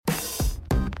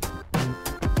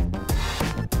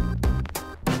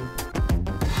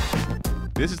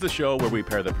This is the show where we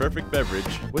pair the perfect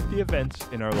beverage with the events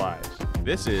in our lives.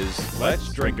 This is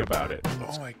Let's Drink About It.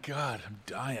 Oh my God, I'm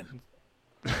dying.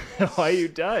 Why are you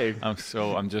dying?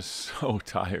 I'm just so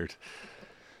tired.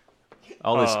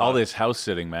 All this house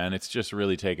sitting, man, it's just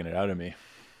really taking it out of me.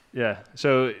 Yeah.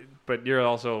 So, but you're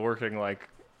also working like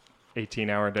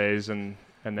 18-hour days, and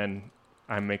then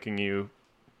I'm making you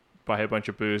buy a bunch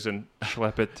of booze and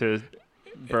schlep it to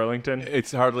Burlington.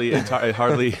 It's hardly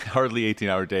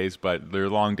 18-hour days, but they're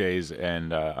long days,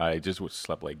 and I just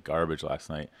slept like garbage last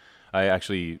night. I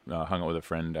actually hung out with a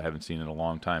friend I haven't seen in a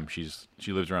long time. She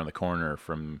lives around the corner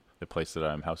from the place that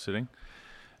I'm house sitting,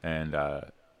 and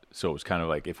so it was kind of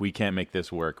like, if we can't make this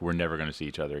work, we're never going to see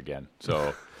each other again.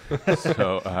 So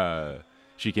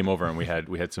she came over and we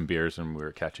had some beers and we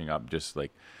were catching up. Just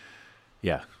like,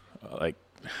 yeah, like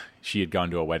she had gone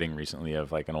to a wedding recently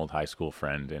of like an old high school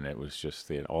friend, and it was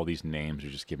just all these names are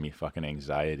just giving me fucking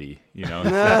anxiety, you know.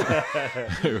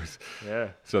 Yeah.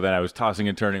 So then I was tossing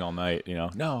and turning all night, you know.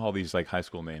 No, all these like high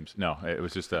school names. No, it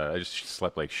was just I just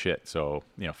slept like shit. So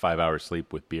 5 hours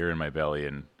sleep with beer in my belly,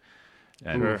 and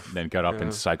then got up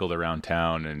and cycled around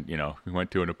town, and we went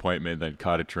to an appointment, then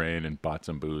caught a train and bought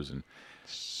some booze and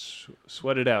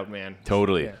sweat it out, man.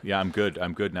 Totally. Yeah, I'm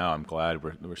good now. I'm glad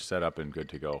we're set up and good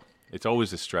to go. It's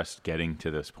always a stress getting to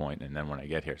this point, and then when I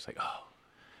get here, it's like, oh,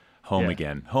 home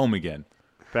again.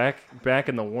 Back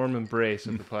in the warm embrace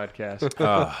of the podcast.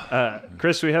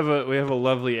 Chris, we have a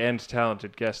lovely and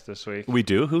talented guest this week. We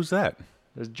do? Who's that?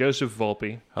 It's Joseph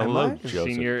Volpe. Hello, Joseph.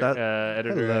 Senior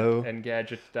editor at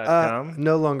Engadget.com.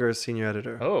 No longer a senior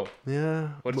editor. Oh. Yeah.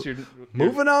 What's your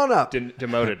moving on up?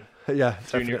 Demoted. Yeah,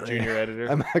 junior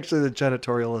editor. I'm actually the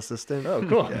janitorial assistant. Oh,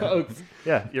 cool.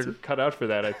 Yeah, you're cut out for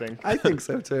that, I think. I think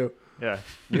so too. Yeah,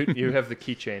 you have the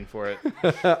keychain for it.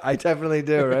 I definitely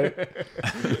do, right?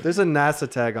 There's a NASA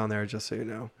tag on there, just so you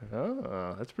know.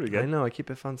 Oh, that's pretty good. I know, I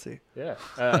keep it fancy. Yeah.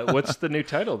 What's the new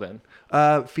title then?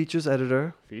 Features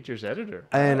editor. Features editor.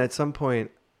 And at some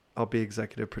point, I'll be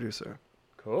executive producer.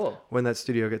 Cool. When that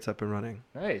studio gets up and running.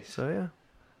 Nice. So yeah.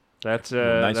 That's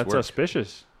nice that's work.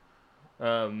 Auspicious.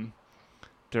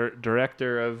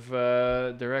 Director of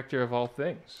all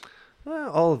things.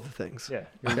 Well, all of the things. Yeah,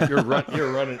 you're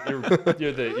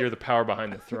the power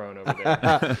behind the throne over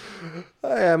there.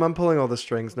 I am. I'm pulling all the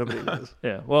strings. Nobody knows.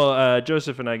 Yeah. Well,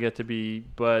 Joseph and I get to be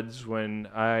buds when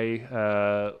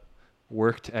I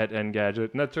worked at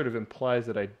Engadget, and that sort of implies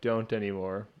that I don't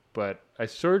anymore. But I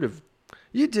sort of.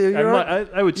 You do.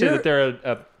 I would say that they're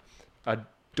a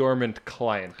dormant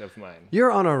client of mine. You're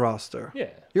on our roster. Yeah.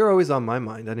 You're always on my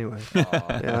mind anyway.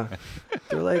 Yeah.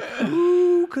 They're like,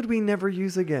 who could we never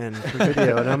use again for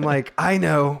video? And I'm like, I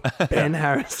know, Ben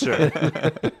Harrison.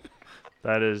 Sure.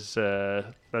 That is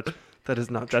not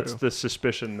true. That's the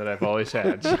suspicion that I've always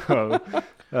had. So,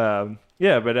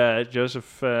 but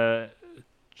Joseph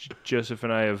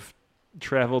and I have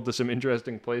traveled to some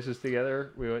interesting places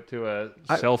together. We went to a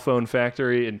cell phone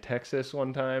factory in Texas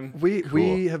one time.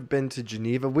 We have been to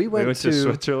Geneva. We went to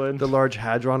Switzerland. The Large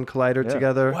Hadron Collider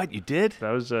together. What, you did?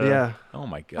 That was yeah. Oh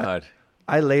my God.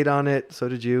 I laid on it. So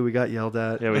did you. We got yelled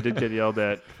at. Yeah, we did get yelled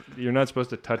at. You're not supposed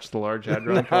to touch the Large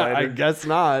Hadron Collider. I guess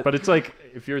not. But it's like,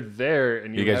 if you're there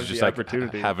and you guys have are just the like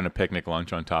opportunity. having a picnic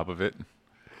lunch on top of it.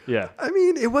 Yeah. I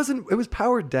mean, it was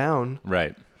powered down.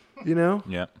 Right. You know?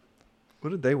 Yeah. What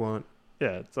did they want?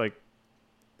 Yeah, it's like,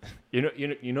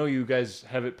 you guys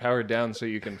have it powered down so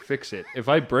you can fix it. If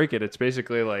I break it, it's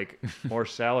basically like more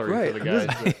salary for the guys.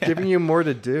 I'm just giving you more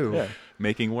to do. Yeah.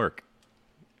 Making work.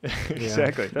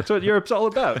 Exactly. That's what Europe's all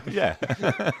about. Yeah.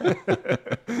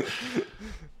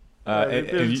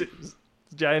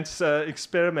 Giant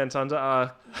experiments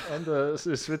under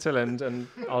Switzerland and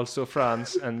also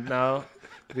France, and now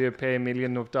we pay $1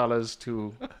 million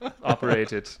to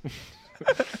operate it.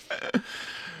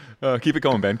 Keep it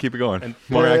going, Ben. Keep it going. And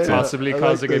more accents. possibly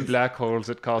causing a black hole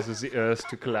that causes the Earth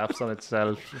to collapse on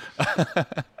itself.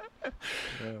 I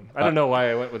don't know why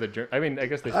I went with a German. I mean, I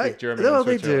guess they speak German. No, in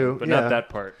they Switzerland, do, but yeah. not that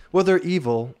part. Well, they're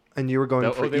evil, and you were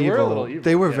going for they evil. were a little evil.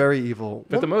 They were yeah. very evil.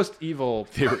 But the most evil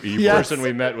Yes. person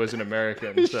we met was an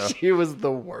American. So. She was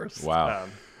the worst. Wow.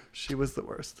 She was the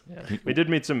worst. Yeah. We did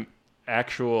meet some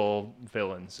actual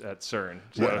villains at CERN.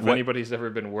 So if anybody's ever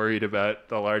been worried about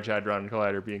the Large Hadron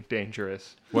Collider being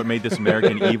dangerous. What made this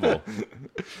American evil?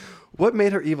 What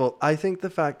made her evil? I think the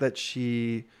fact that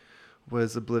she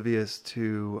was oblivious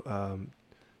to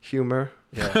humor.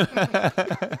 Yeah.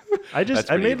 I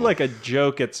made evil. like a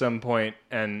joke at some point,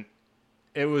 and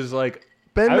it was like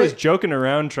Ben I was joking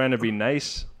around trying to be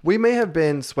nice. We may have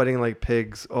been sweating like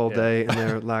pigs all day in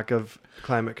their lack of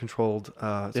climate-controlled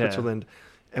Switzerland.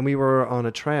 And we were on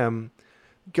a tram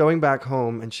going back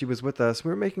home, and she was with us. We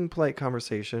were making polite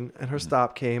conversation, and her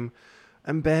stop came,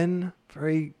 and Ben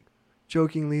very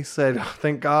jokingly said, "Oh,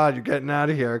 thank God you're getting out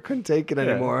of here. I couldn't take it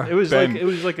anymore." It was Ben.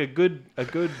 like a good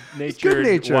natured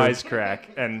good-natured. wisecrack,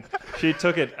 and she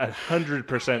took it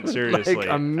 100% seriously. Like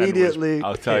and was immediately.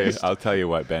 I'll tell you. pissed. I'll tell you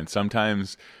what, Ben.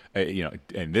 Sometimes,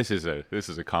 and this is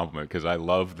a compliment because I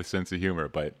love the sense of humor.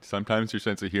 But sometimes your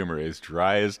sense of humor is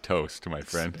dry as toast, my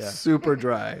friend. Yeah. Super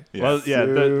dry. Well, yeah.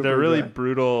 The Super really dry.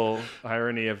 brutal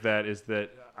irony of that is that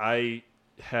I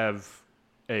have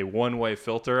a one-way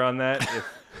filter on that.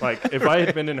 If I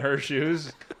had been in her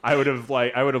shoes, I would have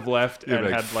left You'd and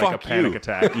be like, had like a "Fuck panic you."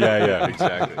 attack. Yeah,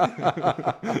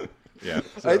 exactly. Yeah.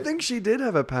 I think she did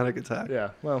have a panic attack.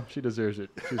 Yeah, well, she deserves it.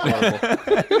 She's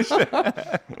horrible.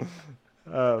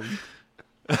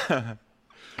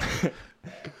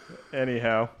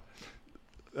 Anyhow,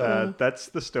 that's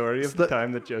the story of the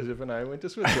time that Joseph and I went to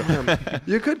Switzerland.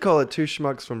 You could call it two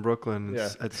schmucks from Brooklyn Yeah.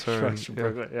 at CERN. From Yeah.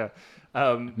 Brooklyn,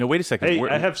 yeah. No, wait a second. Hey,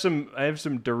 I have some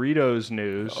Doritos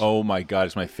news. Oh my God,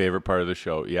 it's my favorite part of the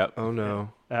show. Yep. Oh no.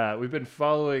 We've been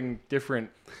following different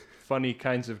funny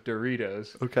kinds of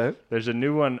Doritos. Okay. There's a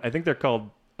new one. I think they're called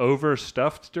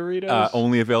overstuffed Doritos.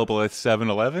 Only available at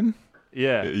 7-Eleven.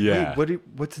 Yeah. Yeah. Wait,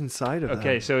 what's inside of that?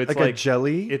 Okay, so it's like like a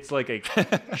jelly. It's like a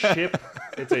chip.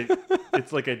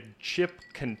 It's like a chip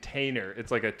container. It's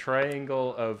like a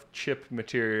triangle of chip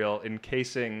material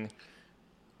encasing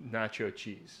nacho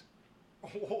cheese.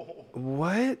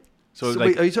 What? So,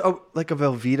 like- wait, are you like a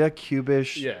Velveeta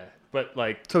cubish? Yeah, but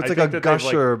like So it's I like think a that they've,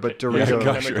 gusher, but Doritos.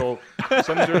 Yeah, gusher.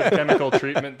 some sort of chemical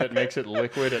treatment that makes it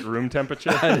liquid at room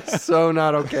temperature. It's so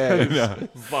not okay. No.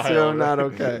 Vile, So right? not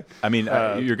okay. I mean,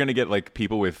 you're gonna get like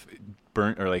people with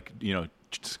burnt or like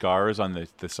scars on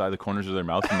the side of the corners of their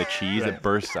mouth from the cheese that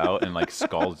bursts out and like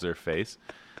scalds their face.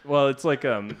 Well, it's like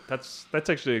that's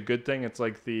actually a good thing. It's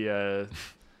like the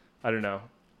I don't know.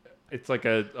 It's like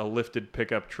a lifted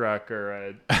pickup truck or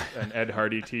an Ed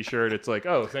Hardy T-shirt. It's like,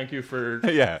 oh, thank you for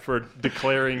Yeah. for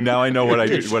declaring. Now I know what I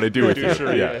do with you.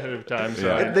 douchery Yeah. ahead of time. So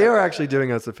Yeah. They are actually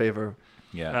doing us a favor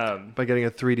Yeah. by getting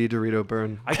a 3D Dorito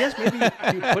burn. I guess maybe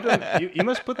you put them. You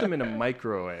must put them in a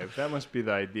microwave. That must be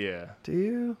the idea. Do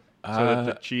you? So that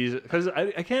the cheese, because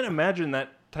I can't imagine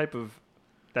that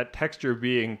texture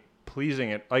being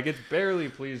pleasing. Like it's barely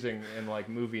pleasing in like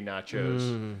movie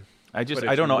nachos. I But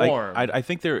don't it's know. warm. I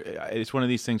think it's one of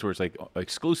these things where it's like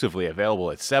exclusively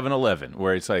available at 7-Eleven,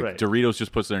 where it's like Right. Doritos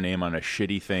just puts their name on a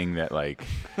shitty thing that like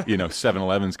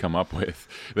 7-Elevens come up with.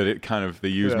 That it kind of they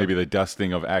use Yeah. maybe the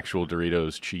dusting of actual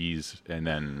Doritos cheese, and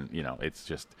then it's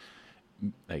just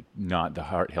like not the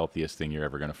heart healthiest thing you're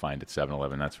ever going to find at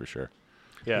 7-Eleven. That's for sure.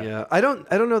 Yeah. I don't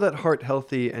know that Heart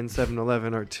Healthy and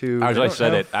 7-Eleven are two. As I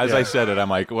said it, I'm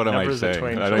like, what am I Never the saying?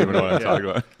 twain I don't even know what I'm shall talking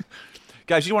about.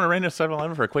 Guys, you want to run to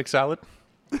 7-Eleven for a quick salad?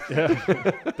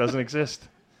 Yeah, doesn't exist.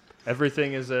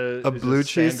 Everything is a blue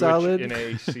cheese sandwich salad? in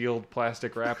a sealed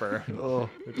plastic wrapper. Oh.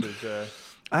 Which is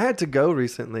I had to go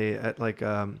recently at like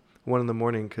 1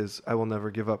 a.m. because I will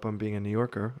never give up on being a New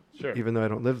Yorker, Sure. even though I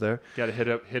don't live there. got to hit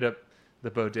up the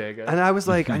bodega. And I was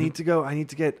like, I need to go. I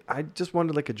just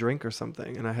wanted like a drink or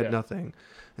something, and I had Yeah. nothing.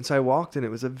 And so I walked, and it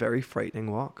was a very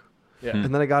frightening walk. yeah. And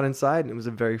then I got inside, and it was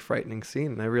a very frightening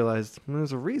scene. And I realized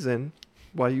there's a reason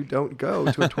why you don't go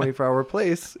to a 24-hour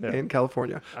place Yeah. in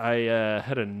California. I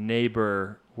had a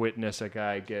neighbor witness a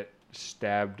guy get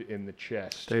stabbed in the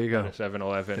chest. There you go. At a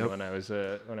 7-Eleven Yep. when I was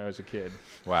a kid.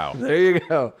 Wow. There you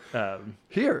go.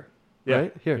 Here, Yeah.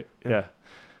 right here. Yeah.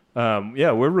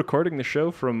 We're recording the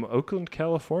show from Oakland,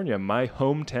 California, my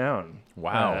hometown.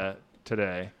 Wow.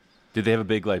 Today. Did they have a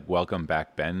big like welcome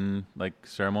back Ben like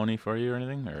ceremony for you or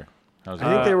anything, or how's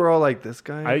I think they were all like this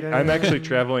guy. again. I'm actually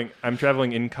traveling. I'm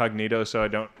traveling incognito, so I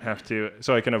don't have to.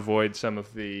 So I can avoid some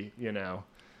of the.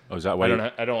 Oh, is that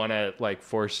why? I don't want to like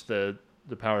force the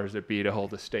powers that be to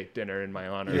hold a state dinner in my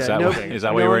honor. Is Yeah, that no- why- is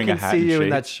that why no you're one wearing a can hat see and you in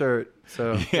shades? that shirt,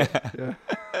 so Yeah. yeah.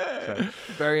 So,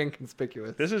 Very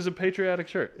inconspicuous. this is a patriotic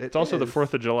shirt. It It's also the is.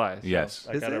 4th of July. So Yes.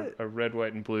 I Is got it? a red,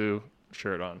 white, and blue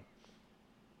shirt on.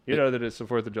 You know that it's the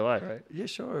 4th of July, right? Yeah,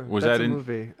 sure. Was That's that a in-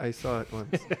 movie? I saw it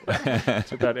once.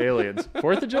 It's about aliens.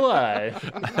 4th of July.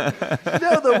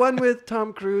 No, the one with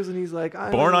Tom Cruise, and he's like,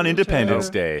 I'm Born a on Independence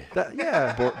wheelchair. Day.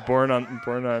 Yeah, Born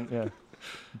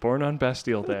on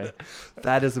Bastille Day.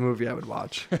 that is a movie I would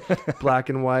watch. Black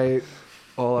and white,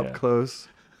 all up Yeah. close,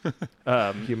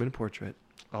 Um, human portrait,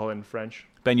 all in French.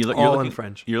 Ben, you're all looking, in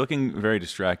French. You're looking very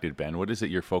distracted, Ben. What is it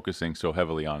you're focusing so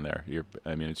heavily on there?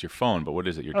 It's your phone, but what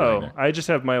is it you're doing Oh, there? I just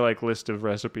have my list of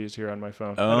recipes here on my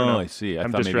phone. I don't Oh, know. I see.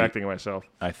 I'm thought maybe- distracting myself.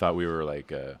 I thought we were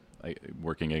like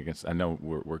working against. I know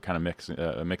we're kind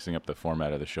of mixing up the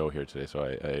format of the show here today, so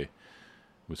I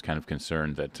was kind of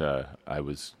concerned that I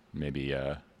was maybe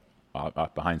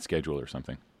off behind schedule or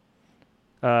something.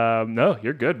 No,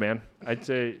 you're good, man. I'd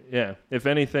say, yeah. If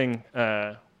anything,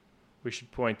 we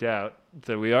should point out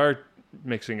that we are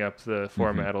mixing up the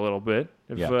format a little bit.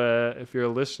 If you're a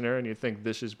listener and you think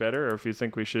this is better, or if you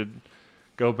think we should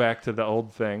go back to the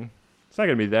old thing, it's not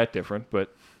going to be that different,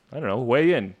 but I don't know.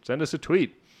 Weigh in. Send us a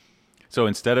tweet. So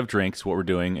instead of drinks, what we're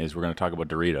doing is we're going to talk about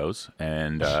Doritos,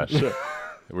 and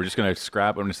we're just going to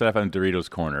scrap. Instead of having Doritos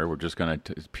corner, we're just going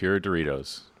to pure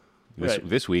Doritos.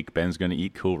 This week, Ben's going to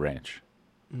eat Cool Ranch.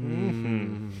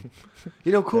 Mm-hmm.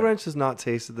 You know, Cool Ranch has not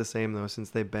tasted the same though since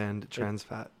they banned trans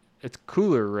fat. It's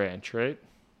Cooler Ranch, right?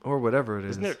 Or whatever it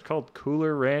is. Isn't it called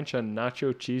Cooler Ranch on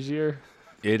Nacho Cheesier?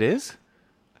 It is?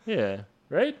 Yeah,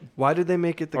 right? Why did they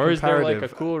make it the or comparative? Is there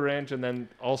like a Cool Ranch and then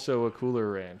also a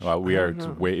Cooler Ranch? Well, we are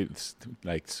way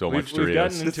much Doritos. We've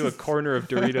gotten into a corner of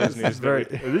Doritos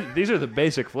news. These are the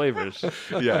basic flavors.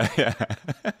 Yeah.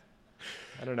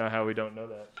 I don't know how we don't know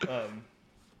that.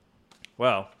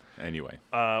 Well. Anyway,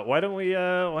 why don't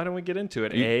we get into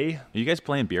it? Are you guys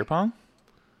playing beer pong?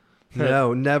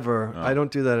 No, never. Oh. I don't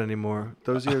do that anymore.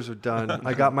 Those years are done.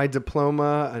 I got my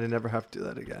diploma, and I never have to do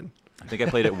that again. I think I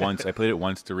played it once. I played it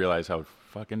once to realize how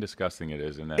fucking disgusting it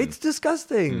is, and then It's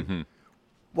disgusting. Mhm.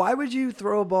 Why would you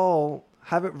throw a ball,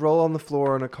 have it roll on the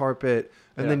floor on a carpet,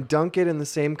 and then dunk it in the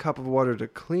same cup of water to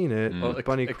clean it? Well,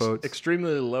 Bunny quotes.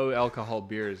 Extremely low alcohol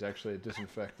beer is actually a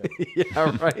disinfectant.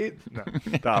 Yeah, right? No,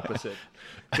 the opposite.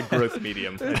 It's a growth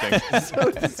medium, I think. It's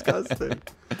so disgusting.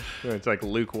 It's like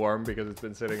lukewarm because it's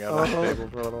been sitting out on the table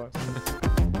for a little while.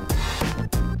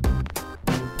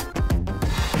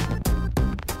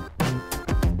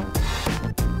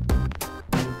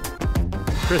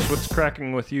 Chris, what's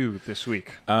cracking with you this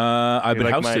week? I've been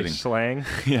house my sitting. Slang.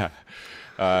 Yeah.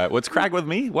 What's cracking with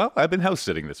me? Well, I've been house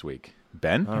sitting this week.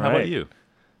 Ben, how about you?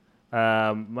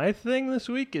 My thing this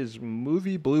week is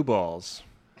movie Blueballs.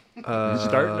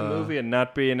 Starting a movie and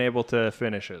not being able to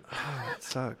finish it. It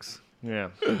sucks.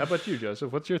 Yeah. How about you,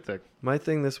 Joseph? What's your thing? My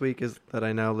thing this week is that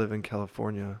I now live in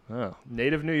California. Oh,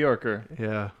 native New Yorker.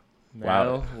 Yeah.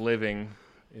 Now living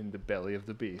in the belly of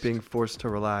the beast. Being forced to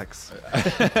relax.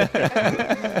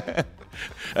 At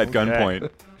gunpoint.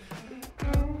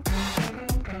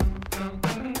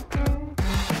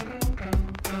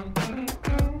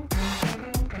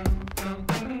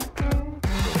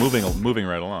 Moving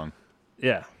right along.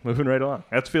 Yeah, moving right along.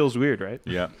 That feels weird, right?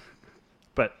 Yeah.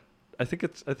 But I think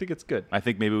it's good. I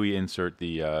think maybe we insert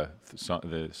the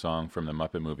song from the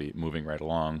Muppet movie, "Moving Right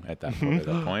Along," at that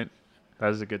point.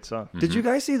 That is a good song. Did you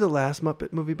guys see the last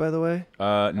Muppet movie, by the way?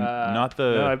 Not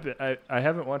the. No, I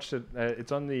haven't watched it.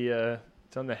 It's on the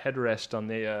headrest on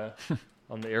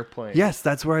the airplane. Yes,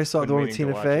 that's where I saw Been the one with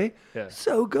meaning to Tina watch Fey. it. Yeah.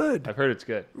 So good. I've heard it's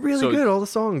good. Really So- good. All the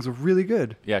songs are really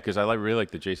good. Yeah, because I really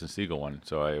like the Jason Segel one,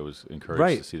 so I was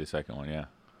encouraged to see the second one. Yeah,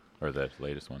 or the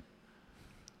latest one.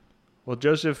 Well,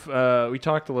 Joseph, we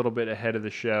talked a little bit ahead of the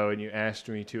show, and you asked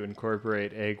me to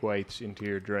incorporate egg whites into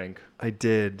your drink. I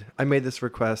did. I made this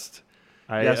request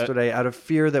yesterday out of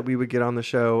fear that we would get on the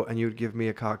show and you would give me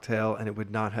a cocktail and it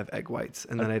would not have egg whites,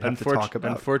 and then I'd have to talk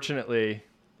about. Unfortunately,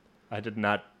 I did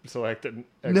not select an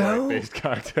egg No? white-based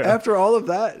cocktail. After all of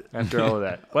that. After all of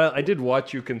that. Well, I did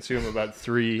watch you consume about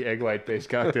 3 egg white-based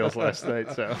cocktails last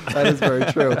night, so. That is very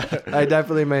true. I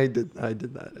definitely I did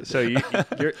that. So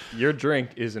your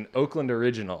drink is an Oakland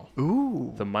original.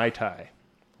 Ooh. The Mai Tai.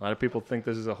 A lot of people think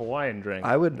this is a Hawaiian drink.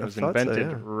 I would It have was thought so,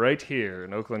 invented yeah. right here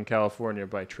in Oakland, California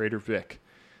by Trader Vic.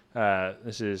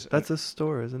 This is That's a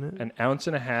store, isn't it? an ounce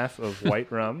and a half of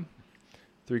white rum,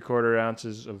 3/4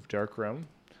 ounces of dark rum,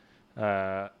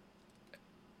 half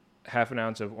an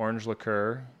ounce of orange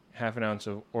liqueur, half an ounce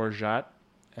of orgeat,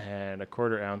 and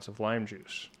 1/4 ounce of lime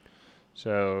juice.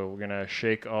 So we're going to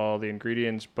shake all the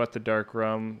ingredients but the dark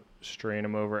rum, strain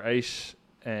them over ice,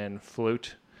 and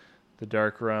float the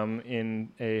dark rum in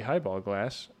a highball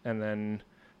glass, and then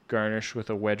garnish with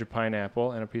a wedge of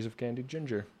pineapple and a piece of candied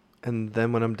ginger. And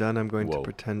then when I'm done, I'm going to Whoa.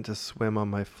 pretend to swim on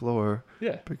my floor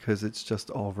Yeah. because it's just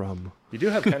all rum. You do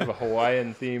have kind of a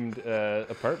Hawaiian-themed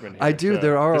apartment here. I do. so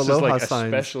There are this aloha is like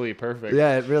signs. especially perfect.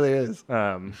 Yeah, it really is.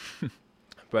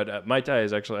 But Mai Tai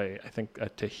is actually, I think, a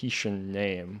Tahitian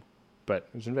name, but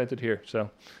it was invented here.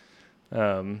 So, Who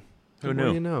What do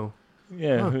knew? you know?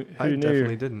 yeah, Huh, who I knew?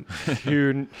 definitely didn't.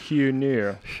 Who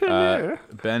knew?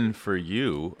 Ben, for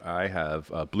you, I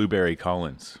have Blueberry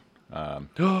Collins.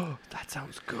 That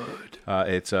sounds good.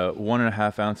 It's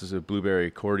 1.5 ounces of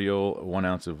blueberry cordial, 1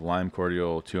 ounce of lime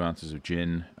cordial, 2 ounces of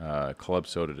gin, club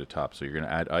soda to top. So you're going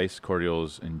to add ice,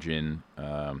 cordials, and gin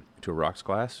to a rocks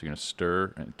glass. You're going to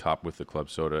stir and top with the club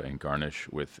soda and garnish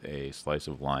with a slice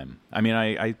of lime. I mean,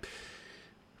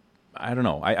 I don't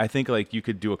know. I think like you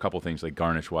could do a couple things like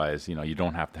garnish wise. You know, you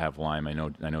don't have to have lime. I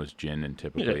know it's gin and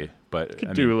typically, but You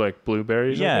could do like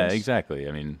blueberries. I yeah, guess. exactly.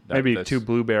 I mean, Maybe that's, too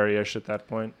blueberry-ish at that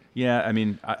point. Yeah, I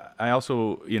mean, I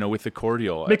also with the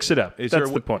cordial Mix it up. That's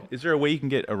the point. Is there a way you can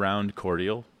get around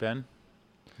cordial, Ben?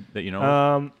 That you know?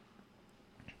 Of?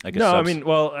 Like no, I mean,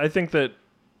 well, I think that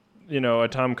a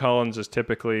Tom Collins is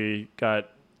typically got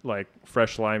like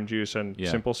fresh lime juice and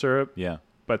simple syrup. Yeah.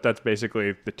 But that's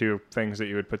basically the two things that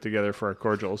you would put together for a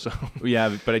cordial. So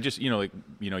yeah, but I just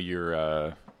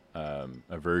your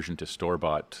aversion to store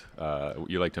bought.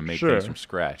 You like to make things from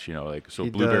scratch. So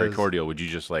blueberry cordial. Would you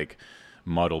just like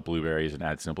muddle blueberries and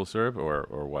add simple syrup,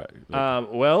 or what?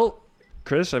 Well,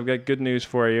 Chris, I've got good news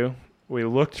for you. We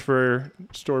looked for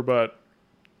store bought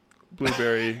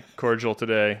blueberry cordial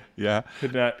today. Yeah,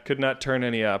 could not turn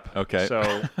any up. Okay,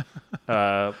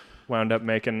 so. Wound up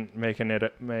making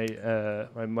it.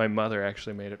 My mother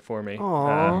actually made it for me.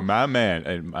 My man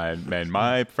and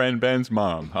my friend Ben's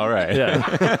mom. All right.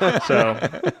 Yeah.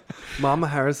 So, Mama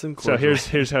Harrison cordial. So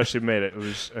here's how she made it. It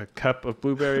was a cup of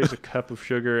blueberries, a cup of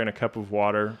sugar, and a cup of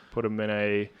water. Put them in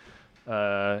a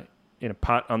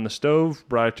pot on the stove.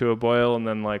 Brought it to a boil, and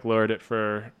then like lowered it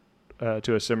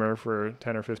to a simmer for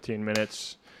 10 or 15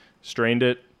 minutes. Strained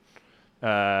it. She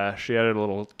added a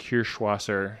little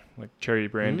Kirschwasser, like cherry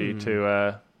brandy, to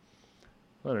I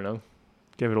don't know,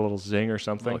 give it a little zing or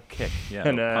something. A kick, yeah,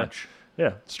 and punch.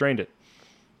 Yeah, strained it.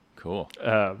 Cool.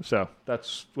 So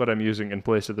that's what I'm using in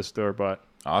place of the store bought.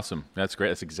 Awesome. That's great.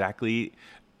 That's exactly.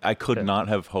 I could not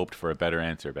have hoped for a better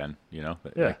answer, Ben.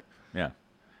 Yeah.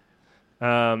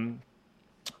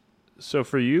 So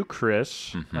for you,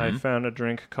 Chris, I found a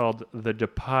drink called The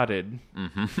Departed.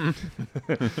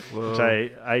 Which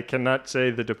I cannot say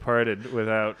The Departed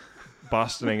without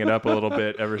Bostoning it up a little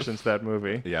bit ever since that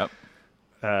movie. Yep.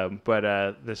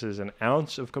 But this is an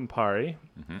ounce of Campari,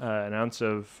 an ounce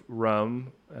of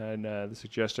rum, and the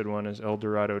suggested one is El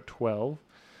Dorado 12.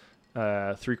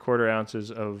 3/4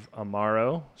 ounces of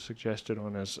Amaro, suggested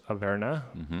one is Averna.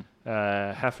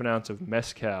 Half an ounce of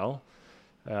Mezcal.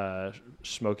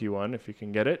 Smoky one if you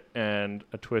can get it, and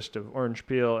a twist of orange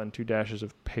peel and 2 dashes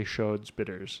of Peychaud's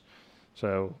bitters.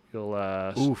 So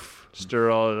you'll stir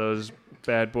all of those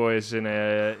bad boys in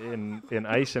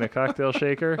ice in a cocktail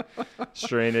shaker,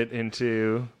 strain it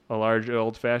into a large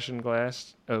old-fashioned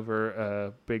glass over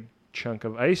a big chunk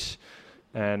of ice,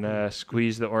 and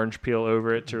squeeze the orange peel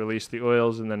over it to release the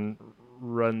oils, and then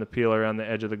run the peel around the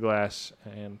edge of the glass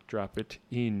and drop it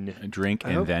in. Drink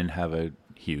and then have a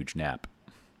huge nap.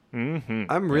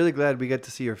 I'm really glad we get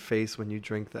to see your face when you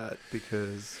drink that,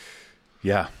 because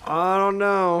yeah, I don't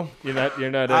know. You're not.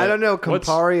 I don't know.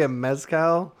 Campari and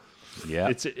mezcal. Yeah,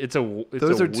 it's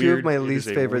those are two of my least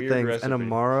favorite things. Recipe. And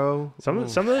Amaro. Some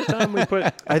of the time we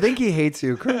put. I think he hates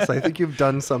you, Chris. I think you've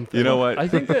done something. You know what? I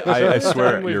think that I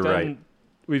swear you're right.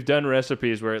 We've done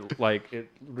recipes where it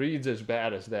reads as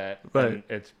bad as that, right? And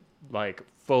it's like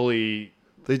fully.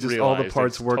 They just all the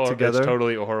parts work together. It's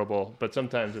totally horrible, but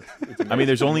sometimes it's amazing. I mean,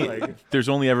 there's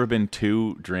only ever been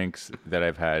 2 drinks that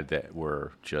I've had that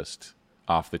were just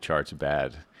off the charts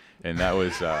bad, and that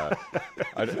was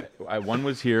one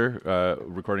was here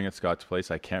recording at Scott's place.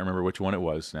 I can't remember which one it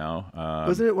was now.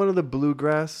 Wasn't it one of the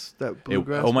bluegrass?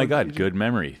 Oh my God, good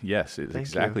memory. Yes, it's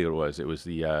exactly what it was. It was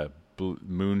the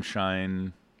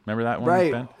moonshine. Remember that one,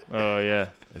 right? Ben? Oh yeah.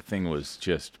 The thing was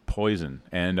just poison,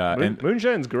 and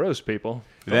moonshine's gross, people.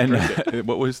 Then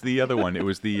what was the other one? It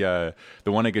was the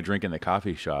one I could drink in the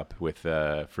coffee shop with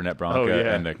Fernet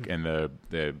Branca and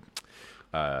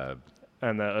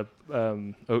the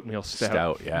oatmeal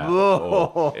stout. Yeah,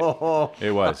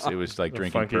 it was like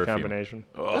drinking funky perfume. Combination.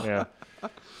 Oh. Yeah,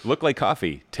 looked like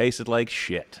coffee, tasted like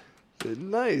shit.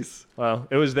 Nice. Well,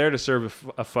 it was there to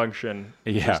serve a function,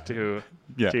 just to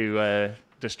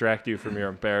distract you from your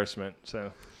embarrassment.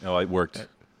 So, it worked.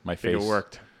 My face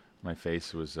worked. My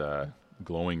face was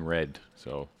glowing red.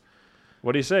 So,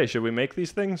 what do you say? Should we make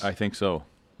these things? I think so.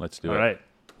 Let's do it. All right.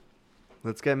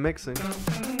 Let's get mixing.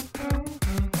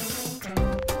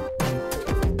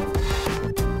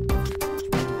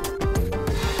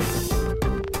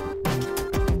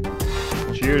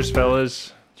 Cheers,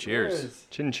 fellas. Cheers.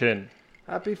 Chin chin.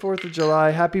 Happy 4th of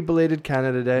July. Happy belated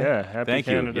Canada Day. Yeah, happy Thank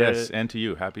Canada you. Day. Yes, and to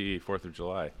you. Happy 4th of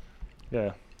July.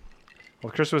 Yeah.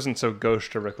 Well, Chris wasn't so gauche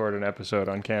to record an episode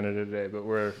on Canada Day, but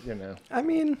we're, I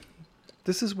mean,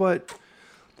 this is what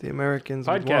the Americans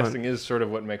would want. Podcasting is sort of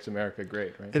what makes America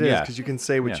great, right? It is, because you can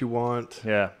say what you want.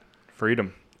 Yeah.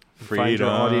 Freedom. Find your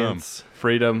audience.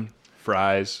 Freedom.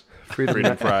 Fries.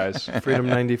 Freedom fries. Freedom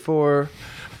 94.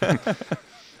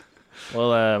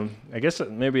 Well, I guess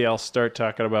maybe I'll start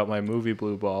talking about my movie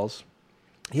Blueballs.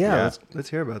 Yeah, let's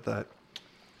hear about that.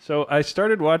 So I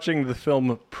started watching the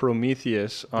film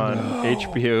Prometheus on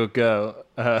HBO Go.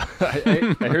 I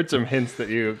heard some hints that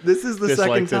you This is the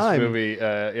second time. this movie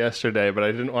yesterday, but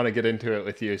I didn't want to get into it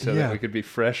with you so that we could be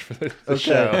fresh for the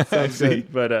show. Sounds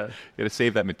good. But You got to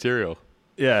save that material.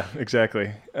 yeah,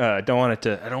 exactly. I don't want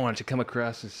it to come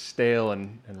across as stale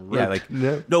and rote. Yeah, like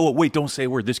no, wait, don't say a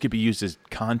word. This could be used as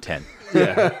content.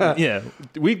 Yeah.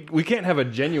 We can't have a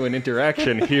genuine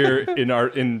interaction here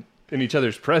in each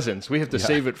other's presence. We have to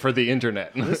save it for the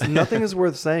internet. Nothing is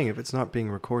worth saying if it's not being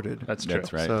recorded. That's true.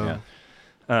 That's right. So- Yeah.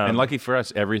 And lucky for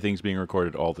us, everything's being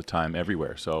recorded all the time,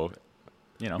 everywhere. So,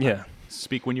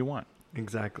 speak when you want.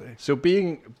 Exactly. So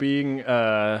being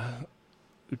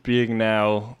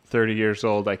now 30 years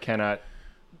old, I cannot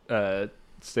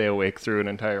stay awake through an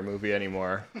entire movie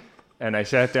anymore. And I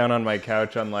sat down on my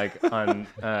couch on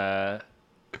I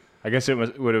guess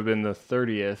would have been the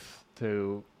 30th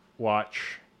to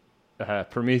watch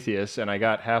Prometheus, and I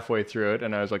got halfway through it,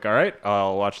 and I was like, all right,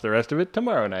 I'll watch the rest of it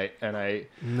tomorrow night. And I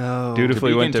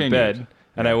dutifully went to bed.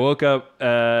 And I woke up,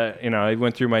 I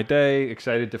went through my day,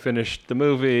 excited to finish the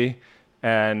movie,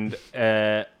 and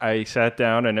I sat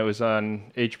down, and it was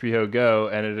on HBO Go,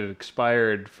 and it had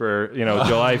expired for,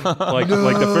 July. Like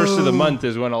the first of the month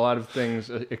is when a lot of things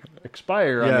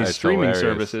expire on these streaming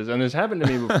services, and this happened to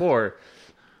me before,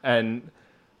 and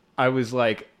I was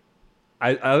like,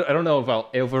 I don't know if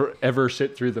I'll ever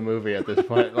sit through the movie at this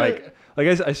point.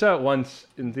 I saw it once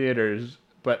in theaters,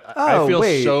 but I feel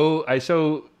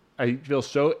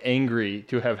so angry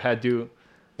to have had to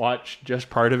watch just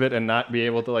part of it and not be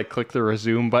able to click the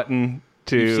resume button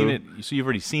to. You've seen it, so you've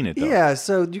already seen it, though. Yeah,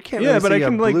 so you can't. Really but see I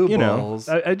can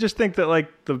Blueballs. I just think that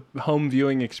the home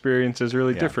viewing experience is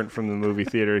really different from the movie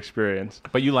theater experience.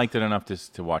 But you liked it enough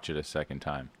to watch it a second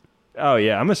time. Oh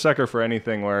yeah, I'm a sucker for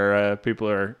anything where people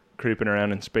are creeping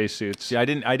around in spacesuits. See, I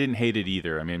didn't hate it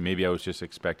either. I mean, maybe I was just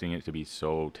expecting it to be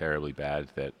so terribly bad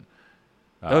that.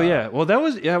 Well, it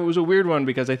was a weird one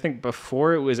because I think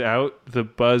before it was out, the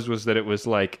buzz was that it was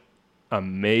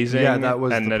amazing. Yeah, that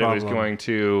was and the that problem. it was going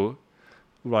to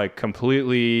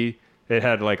completely. It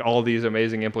had all these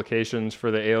amazing implications for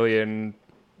the alien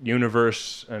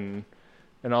universe and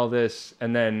all this.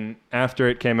 And then after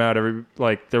it came out,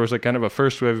 there was kind of a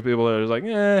first wave of people that was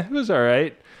it was all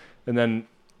right, and then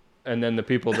the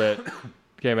people that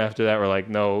came after that were like,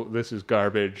 no, this is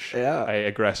garbage. Yeah. I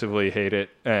aggressively hate it.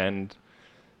 And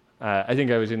I think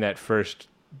I was in that first,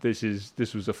 this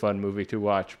was a fun movie to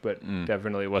watch, but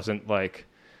definitely wasn't it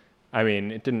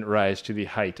didn't rise to the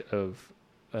height of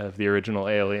the original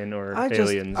Alien or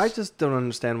Aliens. I just don't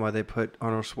understand why they put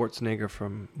Arnold Schwarzenegger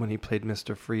from when he played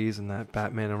Mr. Freeze in that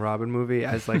Batman and Robin movie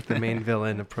as the main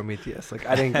villain of Prometheus.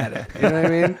 I didn't get it. You know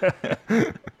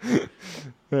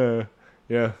what I mean?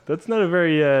 Yeah, that's not a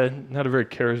very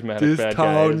charismatic This bad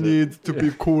town guy. needs to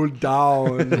be cooled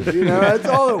down. That's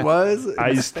all it was.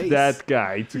 Iced that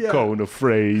guy to coin a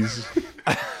phrase.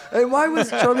 And why was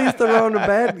Charlize Theron a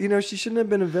bad? She shouldn't have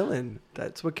been a villain.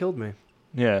 That's what killed me.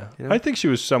 Yeah, I think she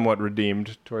was somewhat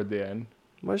redeemed toward the end.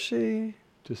 Was she?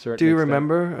 To a certain Do you extent.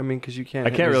 remember? I mean, because you can't. I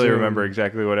can't really remember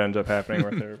exactly what ends up happening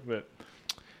with her, but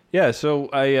yeah. So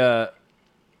I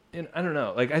don't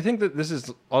know. I think that this is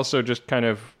also just kind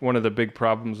of one of the big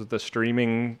problems with the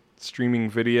streaming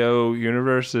video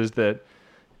universe is that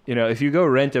if you go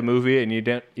rent a movie and you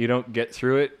don't get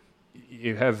through it,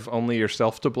 you have only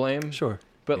yourself to blame. Sure.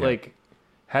 But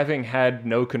having had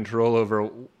no control over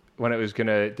when it was going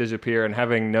to disappear and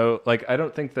having I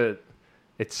don't think that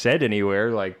it said anywhere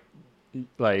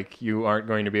you aren't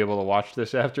going to be able to watch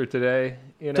this after today.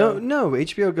 No,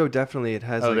 HBO Go definitely it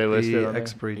has they listed the on there?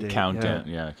 expiry date. Countdown.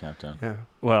 Yeah. Yeah, countdown. Yeah.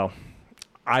 Well,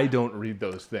 I don't read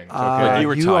those things. Okay? You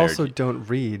were you tired. also don't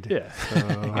read. Yeah.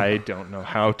 So. I don't know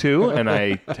how to, and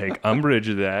I take umbrage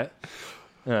of that.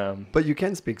 But you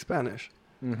can speak Spanish.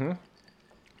 Mm-hmm.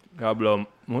 Hablo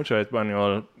mucho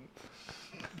español,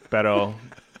 pero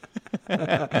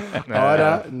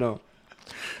Ahora no.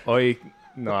 hoy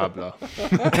no hablo.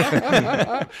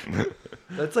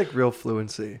 That's real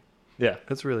fluency. Yeah.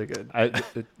 That's really good. I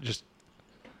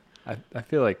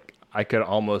feel like I could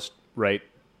almost write,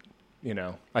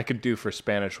 I could do for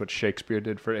Spanish what Shakespeare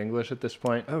did for English at this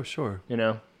point. Oh, sure.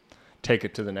 Take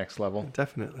it to the next level.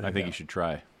 Definitely. I think you should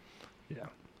try. Yeah.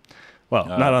 Well,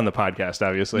 not on the podcast,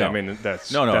 obviously. No. I mean,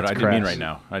 that's No, that's I didn't mean crass. right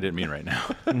now. I didn't mean right now.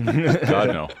 God,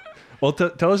 no. Well,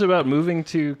 tell us about moving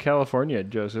to California,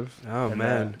 Joseph. Oh, And,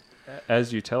 man.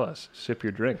 as you tell us, sip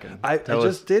your drink. And I tell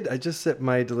us. just did. I just sipped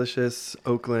my delicious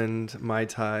Oakland Mai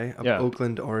Tai of Yeah.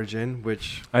 Oakland origin,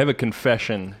 which I have a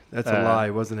confession. that's a lie,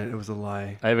 wasn't it? It was a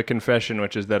lie. I have a confession,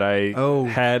 which is that I Oh.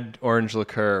 had orange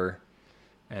liqueur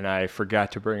and I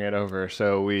forgot to bring it over,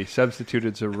 so we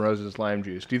substituted some Rose's lime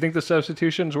juice. Do you think the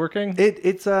substitution's working?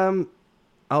 It's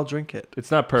I'll drink it.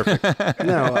 It's not perfect.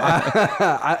 No,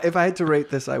 if I had to rate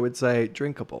this, I would say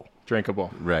drinkable.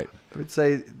 Drinkable. Right. I would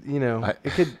say,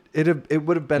 it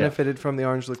would have benefited from the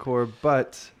orange liqueur,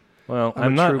 but Well,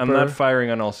 I'm I'm not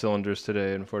firing on all cylinders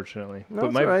today, unfortunately. no,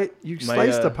 it's all right. You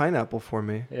sliced a pineapple for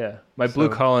me. Yeah, my Blue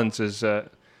Collins is.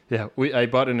 I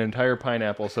bought an entire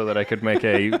pineapple so that I could make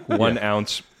a 1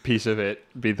 ounce piece of it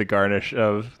be the garnish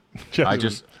of. I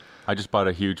just bought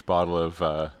a huge bottle of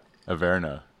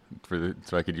Averna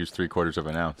so I could use 3/4 of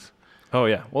an ounce. Oh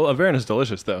yeah, well, Averna's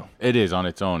delicious though. It is on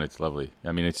its own. It's lovely.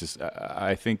 I mean, it's just.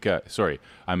 I think. Sorry,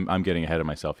 I'm getting ahead of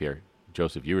myself here.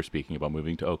 Joseph, you were speaking about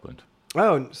moving to Oakland.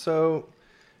 Oh, so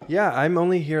yeah, I'm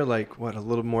only here like a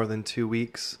little more than 2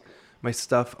 weeks. My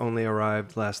stuff only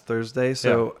arrived last Thursday,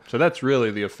 so that's really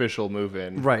the official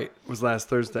move-in. Right, it was last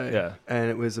Thursday. Yeah, and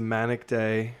it was a manic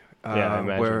day. I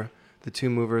imagine. Where the two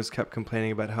movers kept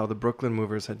complaining about how the Brooklyn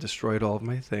movers had destroyed all of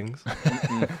my things.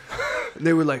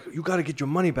 They were like, "You got to get your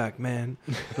money back, man."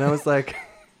 And I was like,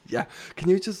 "Yeah, can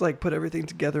you just like put everything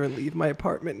together and leave my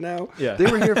apartment now?" Yeah, they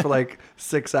were here for like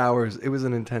 6 hours. It was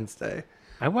an intense day.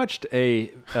 I watched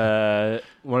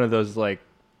one of those like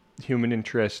human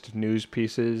interest news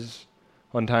pieces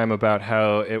one time about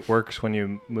how it works when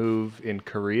you move in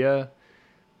Korea.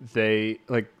 I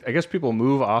guess people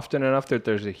move often enough that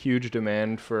there's a huge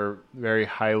demand for very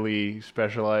highly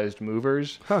specialized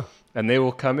movers. Huh. And they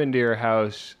will come into your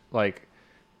house like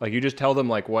you just tell them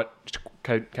like what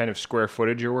kind of square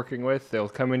footage you're working with. They'll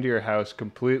come into your house,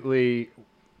 completely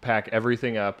pack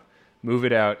everything up, move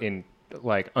it out in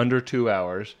like under 2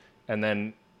 hours, and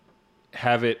then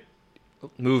have it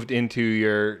moved into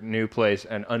your new place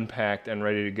and unpacked and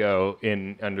ready to go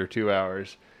in under 2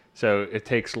 hours. So it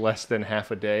takes less than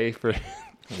half a day for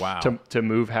to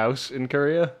move house in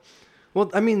Korea.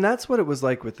 Well, I mean, that's what it was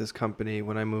like with this company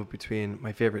when I moved between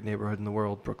my favorite neighborhood in the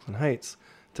world, Brooklyn Heights,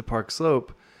 to Park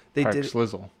Slope. Park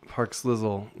Slizzle,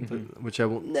 mm-hmm. Which I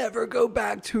will never go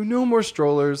back to. No more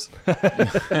strollers.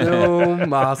 No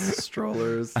moss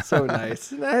strollers. So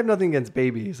nice. And I have nothing against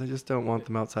babies. I just don't want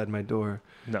them outside my door.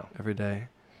 No. Every day.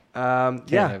 Can't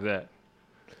have that.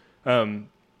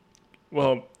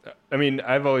 Well, I mean,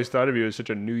 I've always thought of you as such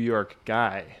a New York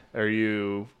guy. Are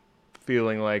you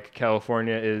feeling like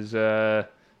California has the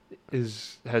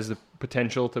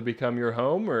potential to become your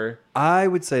home, or? I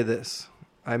would say this.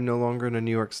 I'm no longer in a New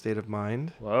York state of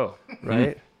mind. Whoa.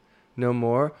 Right? No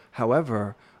more.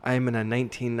 However, I am in a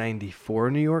 1994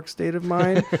 New York state of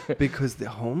mind because the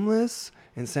homeless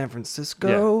in San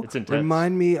Francisco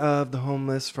remind me of the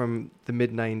homeless from the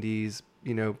mid-90s,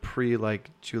 pre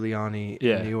like Giuliani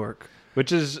in New York.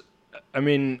 Which is, I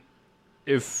mean,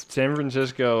 if San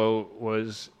Francisco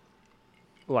was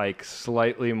like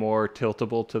slightly more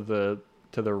tiltable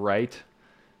to the right,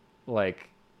 like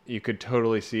you could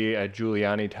totally see a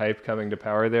Giuliani type coming to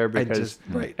power there, because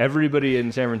everybody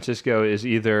in San Francisco is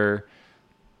either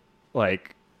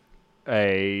like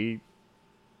a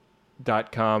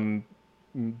 .com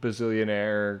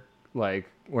bazillionaire, like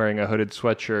wearing a hooded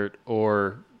sweatshirt,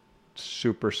 or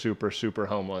super, super, super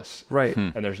homeless. Right.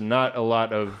 And there's not a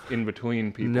lot of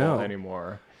in-between people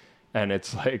anymore. And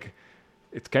it's like,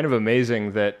 it's kind of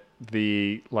amazing that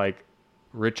the like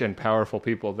rich and powerful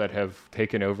people that have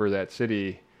taken over that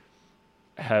city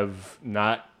have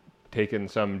not taken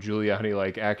some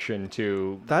Giuliani-like action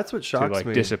to that's what shocks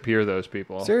me. Disappear those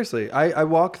people. Seriously, I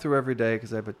walk through every day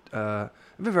because I have a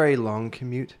very long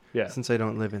commute since I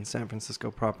don't live in San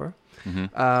Francisco proper.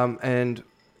 Mm-hmm. And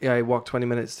I walk 20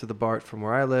 minutes to the BART from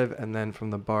where I live, and then from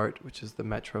the BART, which is the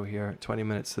metro here, 20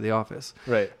 minutes to the office.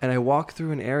 Right. And I walk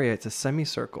through an area, it's a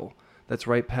semicircle that's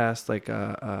right past like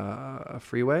a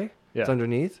freeway. Yeah. It's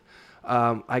underneath.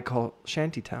 I call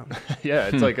Shantytown. Yeah,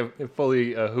 it's like a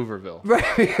fully Hooverville. Right.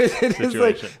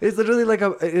 It's literally like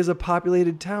it is a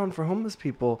populated town for homeless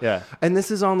people. Yeah. And this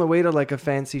is on the way to like a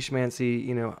fancy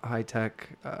schmancy, high tech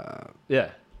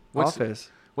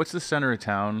office. What's the center of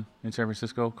town in San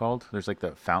Francisco called? There's like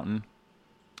the fountain.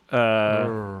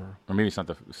 Or maybe it's not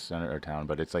the center of town,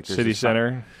 but it's like City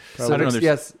Center.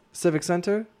 Yes, Civic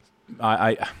Center.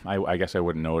 I guess I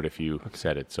wouldn't know it if you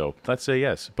said it, so let's say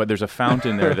yes. But there's a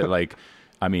fountain there that, like,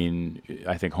 I mean,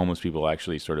 I think homeless people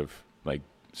actually sort of like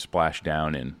splash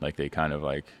down in. Like they kind of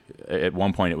like at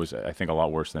one point it was, I think, a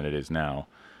lot worse than it is now.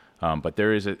 But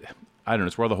there is I don't know.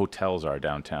 It's where the hotels are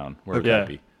downtown. Where it would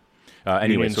be.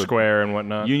 Anyway, Union Square and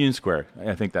whatnot. Union Square,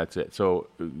 I think that's it. So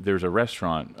there's a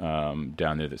restaurant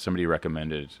down there that somebody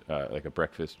recommended, like a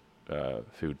breakfast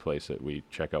food place that we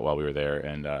check out while we were there,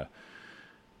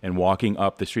 and walking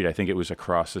up the street, I think it was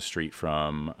across the street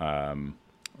from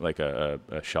like a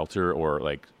shelter or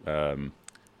like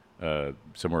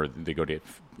somewhere they go to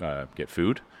get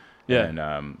food. Yeah.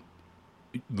 And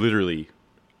literally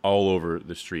all over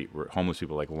the street were homeless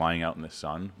people like lying out in the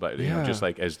sun, but you know, just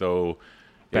like as though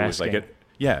it was like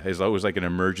as though it was like an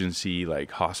emergency like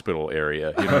hospital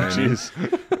area. You know what I mean?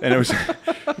 And it was,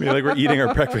 I mean, like we're eating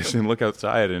our breakfast and look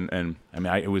outside, and I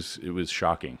mean, it was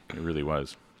shocking. It really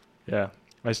was. Yeah,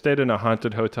 I stayed in a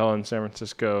haunted hotel in San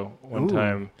Francisco one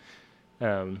time.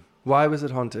 Why was it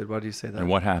haunted? Why do you say that? And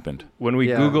what happened? When we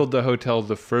Googled the hotel,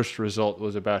 the first result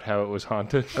was about how it was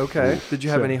haunted. Okay. Did you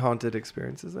have any haunted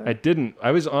experiences there? I didn't. I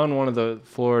was on one of the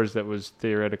floors that was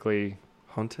theoretically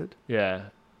haunted. Yeah,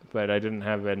 but I didn't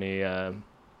have any.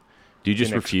 Do you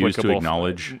just refuse to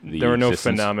acknowledge there were no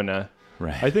existence? Phenomena?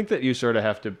 Right. I think that you sort of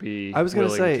have to be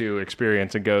willing to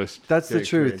experience a ghost. That's the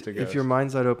truth. If your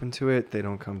mind's not open to it, they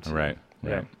don't come to you. Right.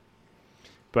 Yeah.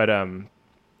 But I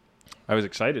was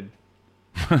excited.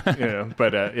 But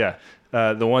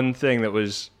the one thing that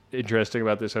was interesting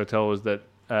about this hotel was that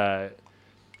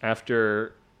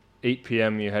after 8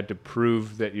 p.m. you had to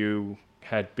prove that you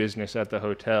had business at the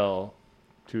hotel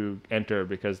to enter,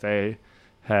 because they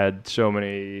had so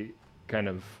many kind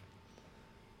of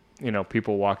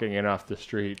people walking in off the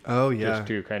street just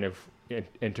to kind of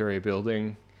enter a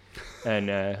building. And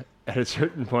at a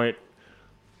certain point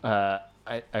I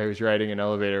was riding an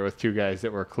elevator with two guys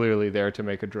that were clearly there to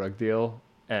make a drug deal.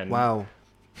 And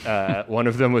one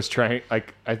of them was trying,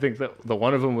 I think that the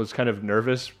one of them was kind of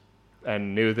nervous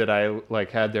and knew that I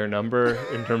had their number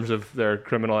in terms of their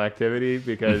criminal activity,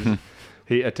 because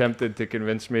he attempted to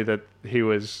convince me that he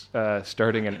was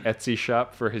starting an Etsy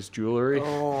shop for his jewelry.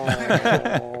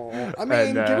 I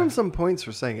mean, give him some points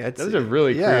for saying Etsy. That was a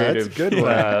really creative, good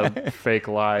one. fake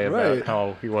lie about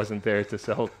how he wasn't there to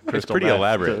sell crystal. It's pretty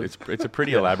elaborate. It's a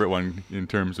pretty elaborate one in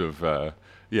terms of. I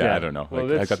don't know.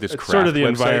 Well, I got this. It's craft sort of the website.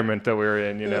 environment that we're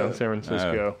in, San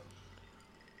Francisco.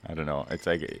 I don't know. It's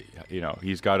like,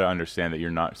 he's got to understand that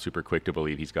you're not super quick to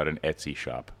believe he's got an Etsy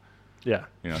shop. Yeah.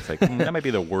 It's like, that might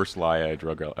be the worst lie a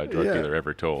drug dealer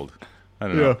ever told. I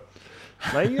don't know.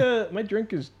 My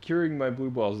drink is curing my blue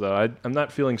balls, though. I'm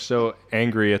not feeling so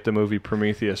angry at the movie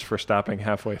Prometheus for stopping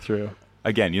halfway through.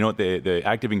 Again, you know what? The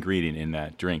active ingredient in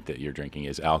that drink that you're drinking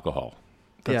is alcohol.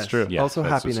 That's true. Yeah, also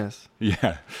happiness.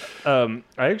 Yeah. I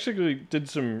actually did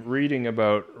some reading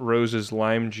about Rose's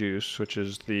lime juice, which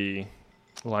is the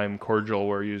lime cordial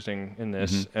we're using in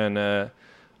this. And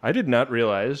I did not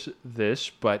realize this,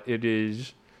 but it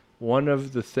is one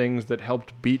of the things that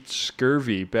helped beat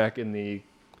scurvy back in the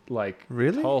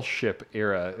tall ship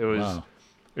era.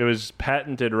 It was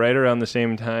patented right around the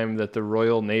same time that the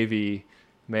Royal Navy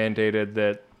mandated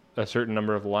that a certain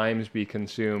number of limes be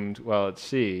consumed while at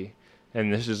sea.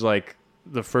 And this is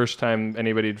the first time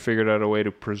anybody had figured out a way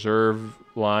to preserve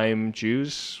lime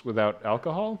juice without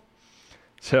alcohol.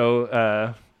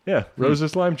 So,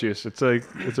 Rose's lime juice. It's a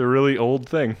really old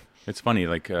thing. It's funny,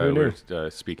 we were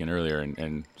speaking earlier,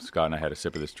 and Scott and I had a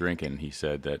sip of this drink, and he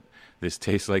said that this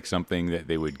tastes like something that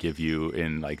they would give you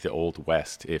in the Old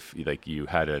West if you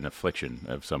had an affliction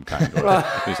of some kind. Or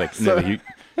it's like,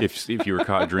 if you were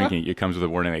caught drinking, it comes with a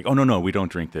warning oh no, we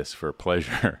don't drink this for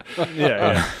pleasure.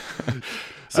 Yeah.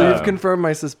 So you've confirmed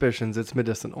my suspicions. It's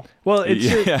medicinal. Well, I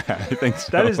think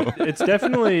so. It's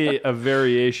definitely a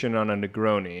variation on a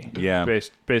Negroni. Yeah.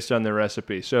 Based on the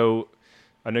recipe. So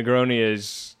a Negroni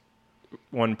is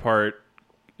 1 part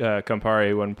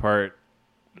Campari, 1 part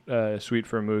sweet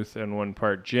vermouth, and 1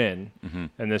 part gin.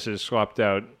 And this is swapped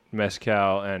out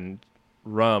mezcal and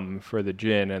rum for the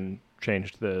gin and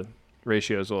changed the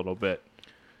ratios a little bit.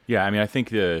 Yeah, I mean, I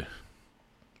think if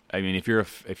you're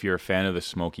a fan of the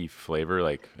smoky flavor,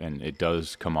 and it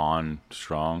does come on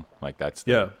strong, that's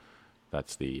the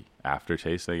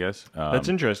aftertaste, I guess. That's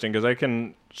interesting, because I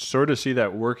can sort of see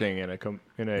that working in a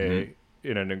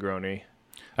Negroni.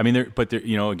 I mean,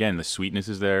 again, the sweetness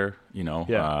is there,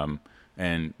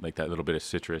 and that little bit of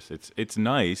citrus. It's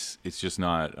nice. It's just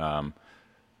not.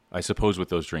 I suppose with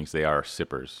those drinks, they are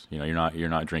sippers. You're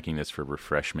not drinking this for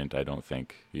refreshment. I don't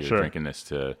think you're drinking this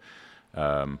to.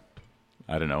 I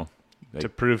don't know. To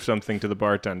prove something to the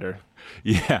bartender.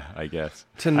 Yeah, I guess.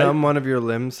 To numb one of your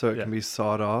limbs so it can be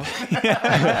sawed off.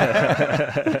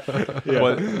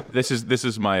 Well, this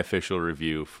is my official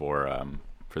review for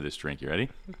this drink. You ready?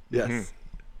 Yes.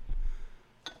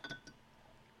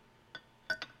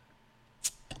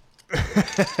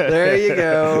 There you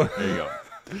go. There you go.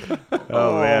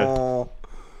 Oh, man.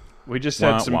 We just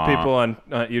had some people on...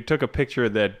 you took a picture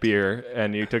of that beer,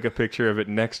 and you took a picture of it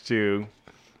next to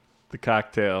the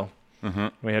cocktail.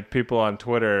 We had people on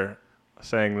Twitter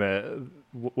saying that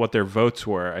what their votes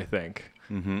were, I think.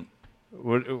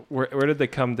 Where did they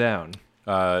come down?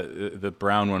 The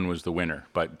brown one was the winner,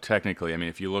 but technically, I mean,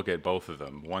 if you look at both of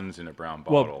them, one's in a brown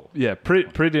bottle. Well, yeah,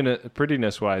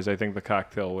 prettiness-wise, I think the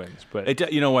cocktail wins.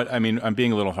 But you know what? I mean, I'm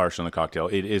being a little harsh on the cocktail.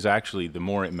 It is actually, the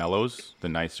more it mellows, the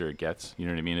nicer it gets. You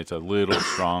know what I mean? It's a little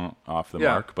strong off the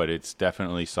mark, but it's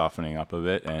definitely softening up a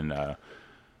bit. And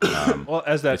well,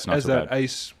 as that bad.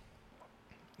 ice,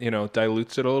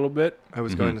 dilutes it a little bit. I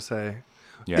was going to say,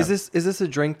 Yeah. is this a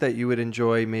drink that you would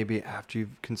enjoy maybe after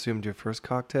you've consumed your first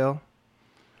cocktail?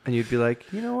 And you'd be like,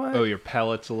 you know what? Oh, your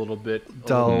palate's a little bit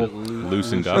Dull.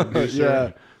 Loosened up.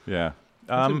 Yeah. Yeah.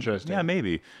 That's interesting. Yeah,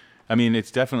 maybe. I mean, it's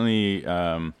definitely.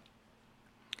 Can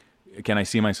I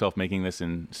see myself making this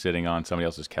and sitting on somebody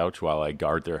else's couch while I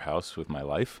guard their house with my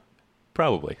life?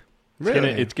 Probably. Really?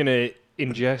 It's gonna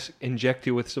inject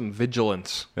you with some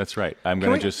vigilance. That's right. I'm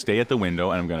going to just stay at the window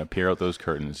and I'm going to peer out those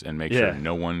curtains and make sure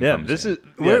no one comes in.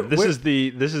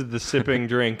 This is the sipping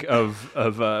drink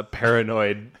of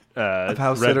paranoid of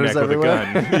house redneck sitters with everywhere.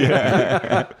 a gun.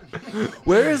 Yeah.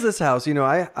 Where is this house?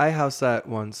 I house sat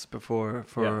once before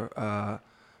for a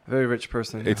very rich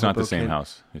person. It's not the same Hoboken.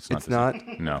 house. It's It's not.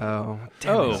 not? No. Oh,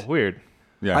 damn Oh, it. weird.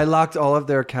 Yeah. I locked all of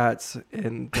their cats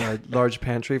in the large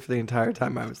pantry for the entire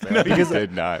time I was there. No, because you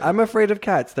did not. I'm afraid of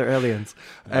cats. They're aliens.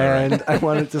 And I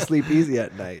wanted to sleep easy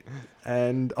at night.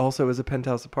 And also it was a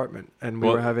penthouse apartment. And we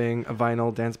were having a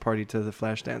vinyl dance party to the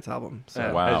Flashdance album.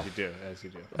 So Wow.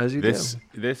 As you do.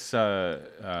 This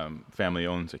family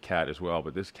owns a cat as well,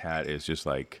 but this cat is just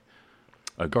like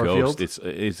a Garfield? ghost.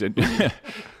 It's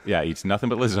yeah, eats nothing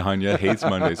but lasagna, hates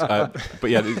Mondays. But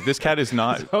yeah, this cat is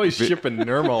not. Always shipping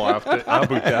Nirmal off to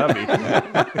Abu Dhabi.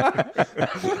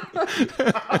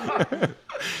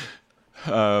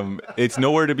 It's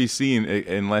nowhere to be seen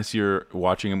unless you're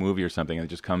watching a movie or something, and it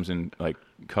just comes in like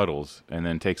cuddles and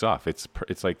then takes off. It's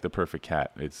like the perfect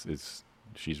cat.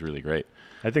 She's really great.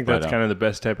 I think that's kind of the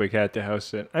best type of cat to house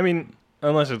sit. I mean,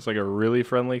 unless it's like a really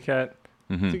friendly cat.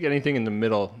 I think anything in the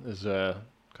middle is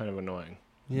kind of annoying.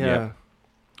 Yeah.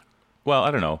 Well,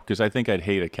 I don't know, because I think I'd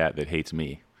hate a cat that hates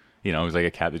me. It's like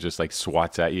a cat that just like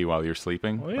swats at you while you're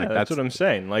sleeping. Well, yeah, like, that's what I'm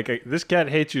saying. Like this cat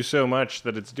hates you so much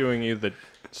that it's doing you the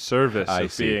service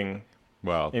of being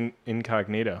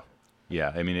incognito.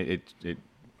 Yeah, I mean,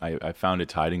 I found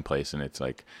its hiding place, and it's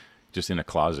like just in a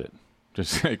closet.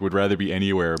 Just like would rather be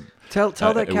anywhere. Tell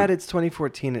that cat it's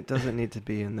 2014. It doesn't need to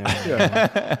be in there.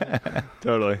 Yeah.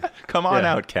 Totally. Come on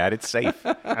out, cat. It's safe.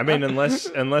 I mean, unless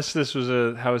this was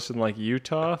a house in like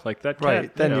Utah, like that cat.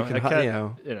 Right. Then you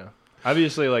can,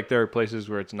 Obviously, like there are places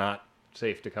where it's not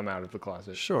safe to come out of the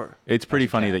closet. Sure. It's pretty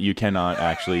funny that you cannot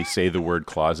actually say the word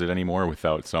closet anymore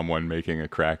without someone making a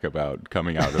crack about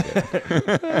coming out of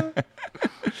it.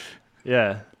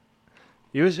 Yeah.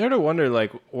 You sort of wonder,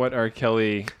 like, what R.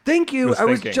 Kelly. Thank you. I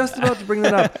was thinking. just about to bring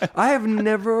that up. I have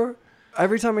never.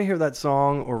 Every time I hear that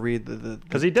song or read the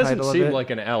Because he doesn't title of seem it- like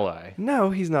an ally. No,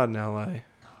 he's not an ally.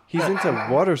 He's into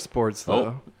water sports though.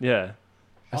 Oh. Yeah.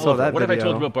 I saw that What have I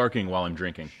video. told you about barking while I'm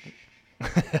drinking?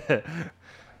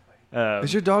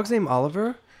 Is your dog's name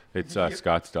Oliver? It's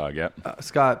Scott's dog. Yep.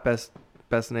 Scott,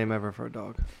 best name ever for a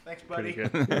dog. Thanks, buddy. Pretty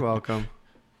good. You're welcome.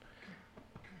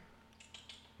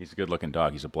 He's a good-looking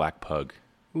dog. He's a black pug.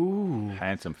 Ooh.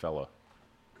 Handsome fella.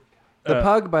 The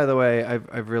pug, by the way,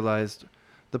 I've realized,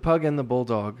 the pug and the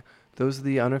bulldog, those are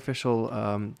the unofficial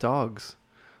dogs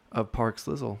of Park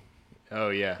Slizzle. Oh,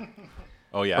 yeah.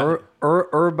 Oh yeah.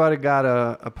 Everybody got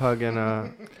a pug and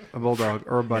a bulldog.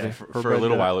 Everybody. Yeah, for a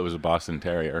little while, it was a Boston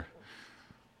Terrier.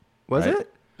 Was right?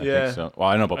 it? I think so. Well,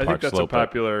 I don't know about I Park think that's Slope. a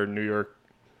popular New York,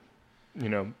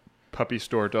 puppy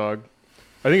store dog.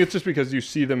 I think it's just because you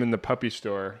see them in the puppy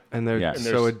store. And they're Yeah.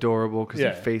 so adorable because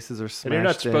their Yeah. faces are smashed And you're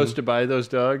not supposed in. to buy those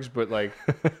dogs, but like,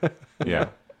 Yeah.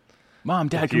 Mom,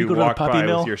 Dad, if can we you go to the walk puppy by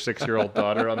mill? with your 6-year-old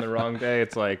daughter on the wrong day,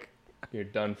 it's like you're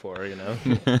done for,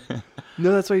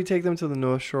 No, that's why you take them to the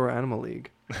North Shore Animal League.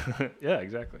 Yeah,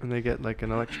 exactly. And they get like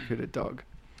an electrocuted dog.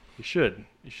 You should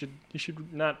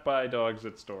not buy dogs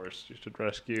at stores. You should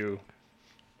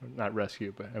not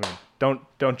rescue, but I mean,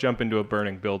 don't jump into a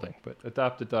burning building, but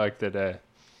adopt a dog that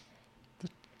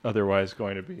otherwise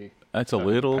going to be. That's a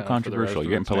little pound for the controversial. rest You're of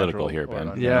getting its political here, natural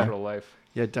or Ben. Yeah. unnatural life.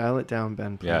 Yeah, dial it down,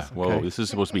 Ben, please. Yeah. Whoa, Okay. this is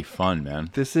supposed to be fun, man.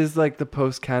 This is like the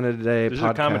post-Canada Day This podcast. is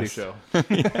a comedy show.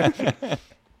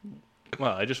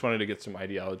 Well, I just wanted to get some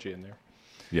ideology in there.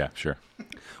 Yeah, sure.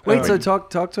 Wait, so talk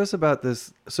to us about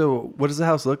this. So, what does the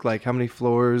house look like? How many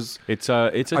floors? It's a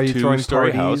Are you throwing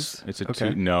two-story parties? house. It's a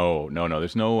Okay. No.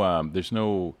 There's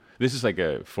no. This is like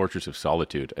a fortress of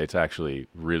solitude. It's actually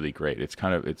really great. It's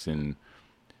in.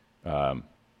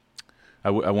 I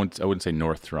wouldn't say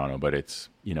North Toronto, but it's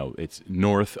it's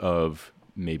north of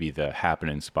maybe the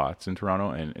happening spots in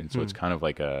Toronto, and so it's kind of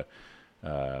like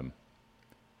an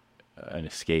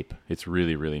escape. It's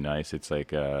really, really nice. It's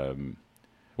like,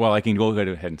 well, I can go ahead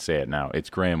and say it now. It's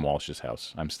Graham Walsh's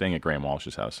house. I'm staying at Graham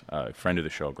Walsh's house. Friend of the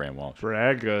show, Graham Walsh.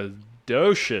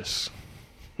 Braggadocious.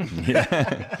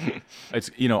 Yeah. It's,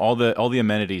 all the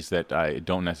amenities that I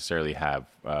don't necessarily have,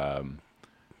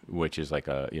 which is like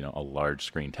a large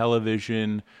screen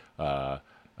television, a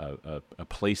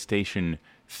PlayStation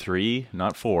 3,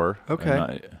 not 4.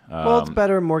 Okay. Well, it's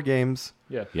better, more games.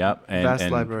 Yeah. Yep. Vast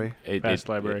library. Vast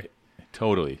library.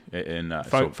 Totally. And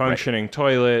functioning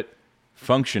toilet.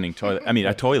 Functioning toilet. I mean,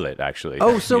 a toilet actually.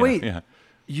 Oh, so wait. Yeah.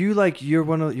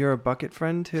 You're a bucket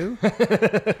friend too?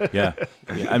 Yeah.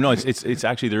 I know it's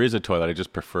actually, there is a toilet. I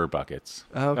just prefer buckets.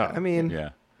 Okay. I mean, Yeah.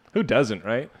 Who doesn't,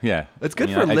 right? Yeah. it's good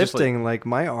for lifting. Like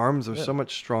my arms are so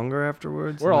much stronger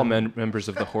afterwards. We're all members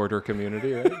of the hoarder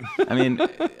community, right? I mean,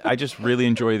 I just really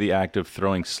enjoy the act of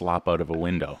throwing slop out of a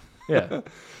window. Yeah.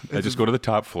 I just go to the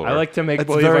top floor. I like to make It's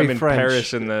believe very I'm in French.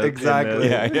 Paris in the Exactly.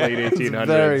 late 1800s.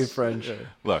 Very French. Yeah.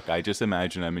 Look, I just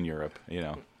imagine I'm in Europe.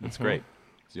 It's great.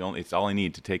 It's all I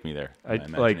need to take me there. My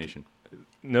imagination.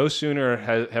 No sooner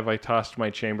have I tossed my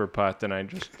chamber pot than I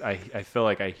feel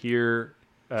like I hear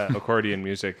accordion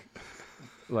music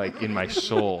like in my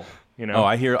soul. Oh,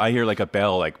 I hear like a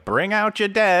bell, like "Bring out your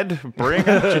dead, bring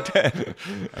out your dead."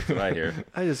 That's what I hear.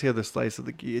 I just hear the slice of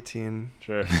the guillotine.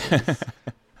 Sure.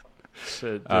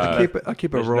 I'll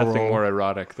keep it roll. Nothing more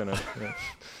erotic than a. Yeah.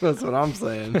 That's what I'm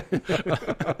saying.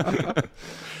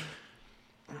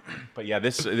 But yeah,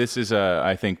 this is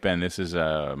I think, Ben, this is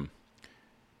a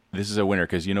winner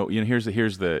because here's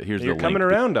the You're link. coming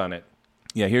around on it.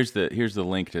 Yeah, here's the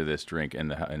link to this drink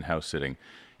and house sitting.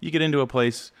 You get into a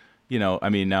place, I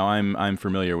mean, now I'm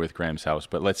familiar with Graham's house,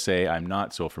 but let's say I'm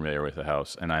not so familiar with the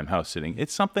house and I'm house sitting.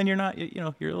 It's something you're not,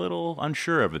 you're a little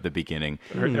unsure of at the beginning.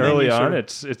 Early on,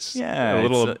 it's a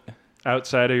little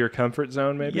outside of your comfort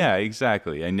zone, maybe. Yeah,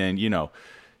 exactly. And then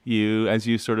you as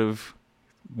you sort of,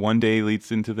 one day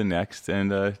leads into the next,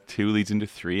 and 2 leads into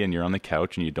 3, and you're on the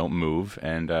couch and you don't move,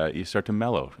 and you start to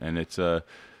mellow, and it's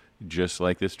just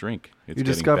like this drink. It's you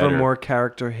discover more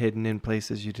character hidden in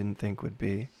places you didn't think would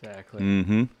be. Exactly.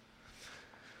 Mm-hmm.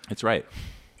 That's right.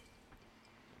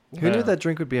 Who knew that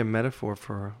drink would be a metaphor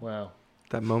for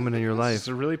that moment in your life? It's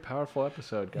a really powerful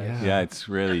episode, guys. Yeah, it's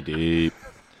really deep.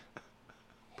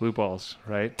 Blueballs,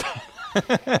 right?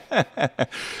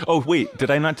 Oh, wait. Did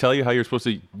I not tell you how you're supposed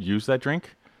to use that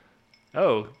drink?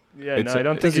 Oh, yeah. It's no, I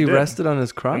don't think Does he rest it on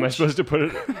his crotch? Am I supposed to put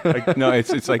it? Like, No,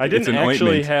 it's like I didn't it's an actually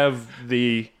ointment. have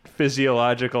the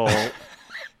physiological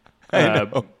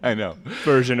I know.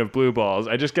 version of Blueballs.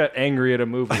 I just got angry at a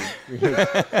movie.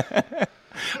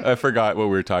 I forgot what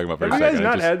we were talking about for Have a you guys second.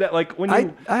 not had that? Like when you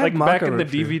I had like back maca in the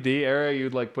root beer. DVD era,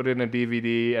 you'd like put in a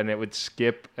DVD and it would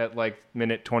skip at like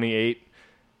minute 28.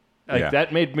 Like Yeah.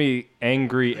 that made me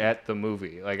angry at the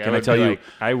movie. Like Can I would tell be you- like,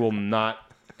 I will not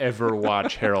ever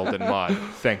watch Harold and Maude.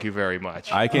 Thank you very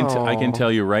much. I can Oh.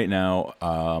 tell you right now,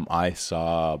 I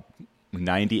saw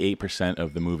 98%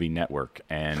 of the movie Network,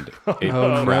 and it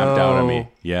Oh, crapped out on no. me.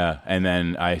 Yeah, and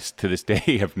then I, to this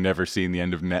day, have never seen the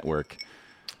end of Network.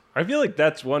 I feel like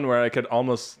that's one where I could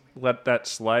almost let that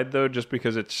slide though, just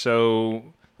because it's so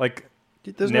like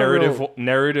There's no real-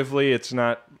 narratively, it's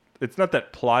not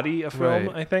that plotty a film.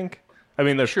 Right. I think. I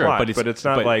mean, there's Sure, plot, but but it's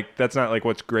not like that's not like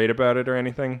what's great about it or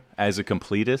anything. As a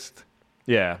completist,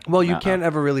 Yeah. Well, you can't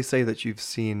ever really say that you've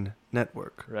seen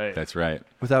Network Right. Oh, that's right.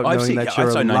 without I've knowing seen, that I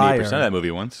you're saw a 98% liar. of that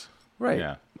movie once. Right.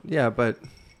 Yeah. Yeah, but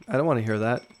I don't want to hear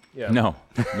that. Yeah. No.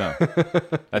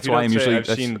 That's why I'm usually. I've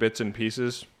seen bits and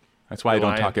pieces. That's why I don't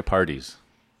lying. talk at parties.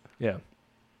 Yeah.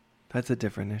 That's a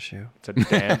different issue. It's a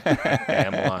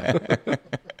damn lie.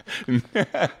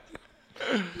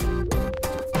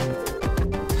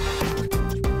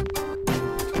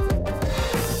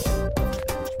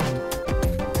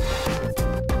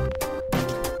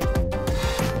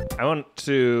 I want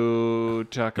to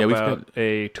talk Yeah, we've about got-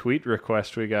 a tweet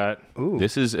request we got. Ooh.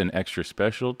 This is an extra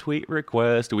special tweet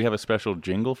request. Do we have a special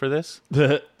jingle for this?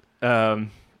 Do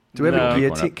we have no. a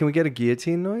guillotine? Can we get a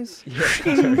guillotine noise?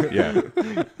 Yeah.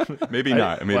 Maybe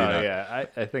not. Maybe not. Yeah,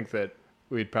 I think that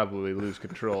we'd probably lose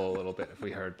control a little bit if we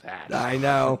heard that. I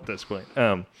know. At this point.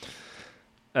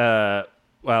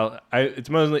 Well, it's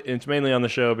mainly on the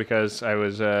show because I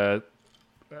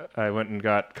went and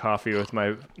got coffee with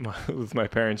my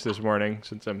parents this morning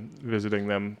since I'm visiting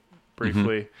them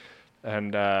briefly,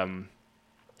 and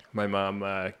my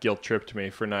mom guilt tripped me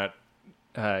for not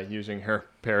using her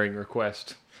pairing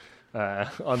request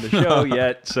on the show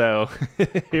yet. So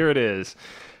here it is.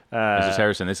 Mrs.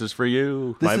 Harrison, this is for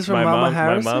you. This is from Mama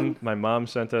Harrison? My mom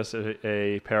sent us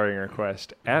a pairing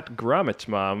request. At Gromit's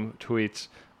mom tweets,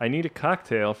 I need a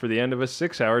cocktail for the end of a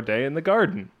 6-hour day in the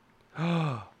garden.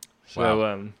 So,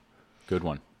 Wow. Good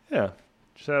one. Yeah.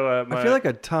 So I feel like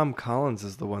a Tom Collins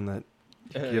is the one that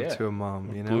you give to a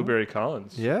mom, you know? Blueberry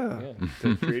Collins. Yeah.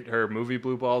 To treat her movie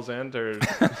Blueballs and her...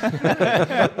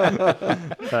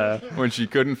 When she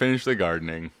couldn't finish the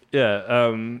gardening.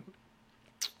 Yeah.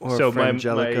 Or So my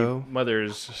Frangelico.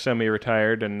 mother's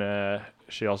semi-retired, and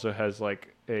she also has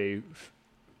like the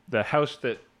house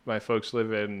that my folks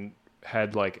live in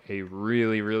had like a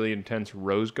really, really intense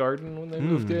rose garden when they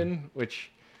moved in,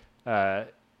 which I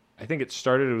think it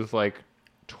started with like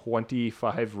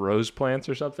 25 rose plants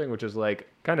or something, which is like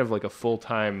kind of like a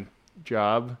full-time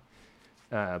job.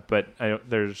 But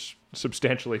there's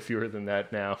substantially fewer than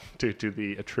that now due to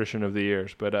the attrition of the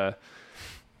years. But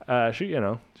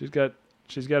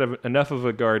she's got enough of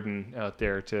a garden out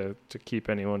there to keep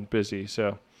anyone busy.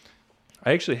 So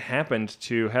I actually happened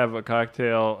to have a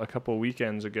cocktail a couple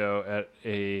weekends ago at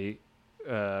a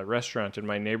restaurant in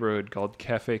my neighborhood called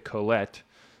Cafe Colette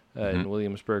in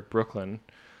Williamsburg, Brooklyn,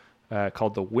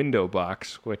 called the Window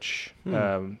Box, which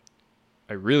I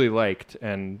really liked.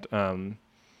 And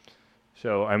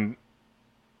so I'm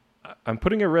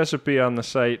putting a recipe on the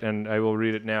site, and I will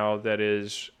read it now. That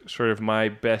is sort of my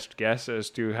best guess as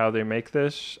to how they make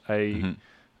this. I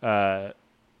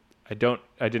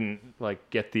didn't like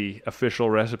get the official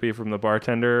recipe from the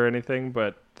bartender or anything,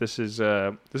 but this is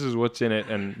what's in it,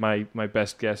 and my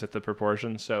best guess at the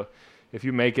proportions. So if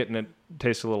you make it and it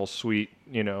tastes a little sweet,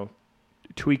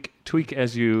 tweak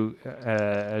as you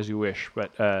wish.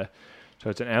 But so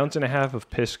it's 1.5 ounces of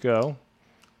Pisco,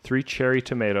 3 cherry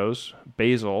tomatoes,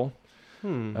 basil,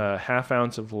 1/2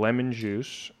 ounce of lemon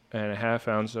juice, and 1/2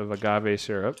 ounce of agave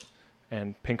syrup,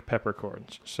 and pink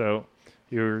peppercorns. So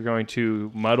you're going to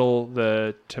muddle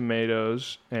the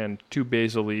tomatoes and 2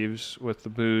 basil leaves with the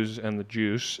booze and the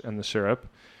juice and the syrup.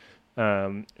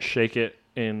 Shake it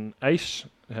in ice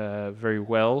very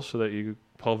well so that you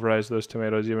pulverize those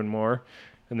tomatoes even more,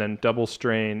 and then double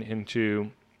strain into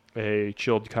a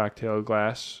chilled cocktail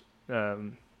glass.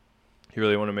 You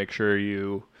really want to make sure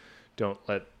you don't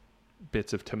let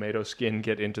bits of tomato skin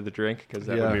get into the drink, because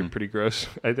that would be pretty gross,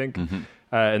 I think.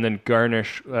 And then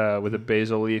garnish with a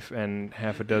basil leaf and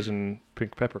 6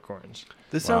 pink peppercorns.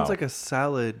 This sounds like a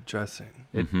salad dressing.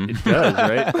 It does,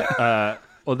 right?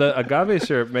 Well, the agave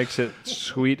syrup makes it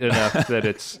sweet enough that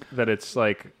it's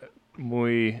like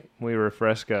muy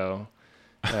refresco,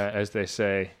 as they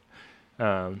say.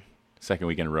 Second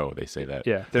week in a row, they say that.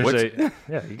 Yeah, you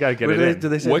gotta get it in. Do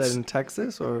they say that in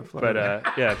Texas or Florida?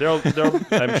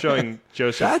 But I'm showing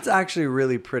Joseph. That's actually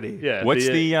really pretty. Yeah. What's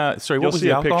what was the alcohol? You'll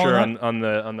see a picture on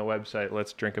the website.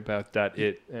 Let's drink about that.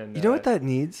 And you know what that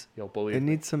needs? You'll believe it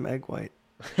needs some egg white.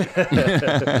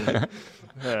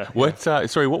 What?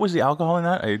 What was the alcohol in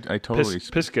that? I totally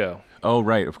Pisco. Oh,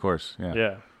 right, of course. Yeah.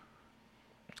 Yeah.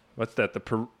 What's that?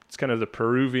 It's kind of the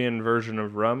Peruvian version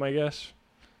of rum, I guess.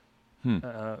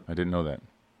 I didn't know that.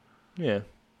 Yeah,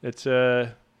 it's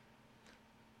You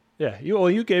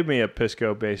gave me a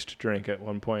Pisco-based drink at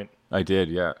one point. I did,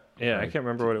 yeah. Yeah, I can't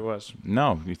remember what it was.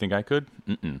 No, you think I could?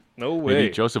 Mm-mm. No way.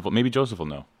 Maybe Joseph will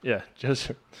know. Yeah,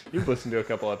 Joseph. You've listened to a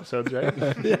couple episodes, right?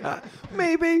 Yeah,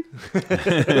 maybe.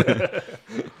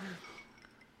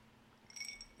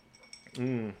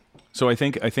 So I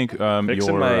think fixing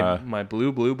your my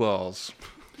blue balls.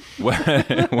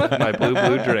 what? My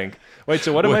blue drink. Wait,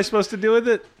 so what am I supposed to do with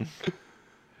it?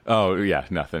 Oh yeah,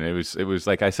 nothing. It was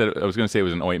like I said. I was going to say it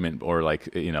was an ointment, or like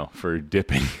for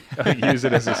dipping. Use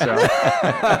it as a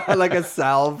salve. Like a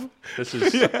salve. This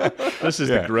is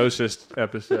the grossest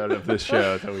episode of this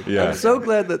show that we've done. I'm so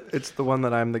glad that it's the one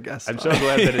that I'm the guest. I'm so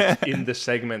glad that it's in the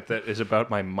segment that is about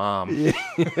my mom. Oh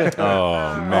man.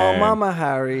 Oh, Mama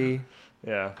Harry.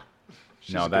 Yeah.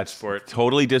 No, that's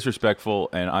totally disrespectful,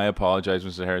 and I apologize,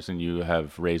 Mr. Harrison. You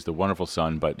have raised a wonderful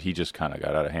son, but he just kind of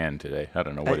got out of hand today. I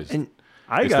don't know what is.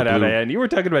 I got out of hand. You were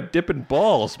talking about dipping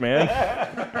balls, man.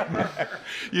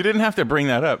 You didn't have to bring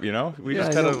that up, We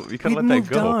just kind of let that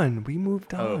go. We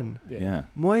moved on. Yeah.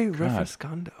 Muy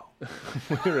refrescando.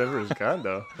 Muy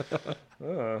refrescando.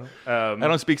 I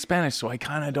don't speak Spanish, so I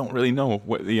kind of don't really know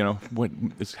what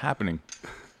is happening.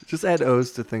 Just add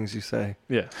O's to things you say.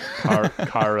 Yeah.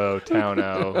 Caro,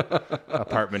 towno,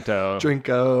 apartmento.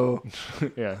 Drinko.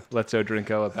 Yeah. Let's-o,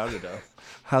 drinko, about-it-o.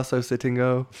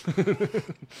 Housesitting-o.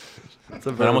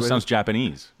 That almost sounds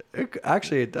Japanese.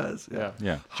 Actually, it does.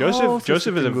 Yeah.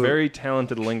 Joseph is a very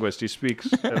talented linguist. He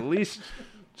speaks at least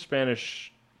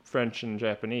Spanish, French, and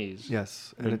Japanese.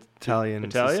 Yes, and Italian,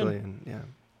 Sicilian. Yeah.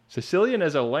 Sicilian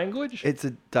as a language? It's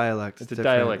a dialect. It's a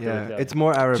different. dialect of Yeah, Italian. it's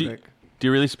more Arabic. Do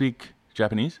you really speak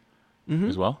Japanese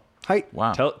as well? Hi.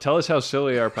 Wow. Tell us how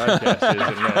silly our podcast is in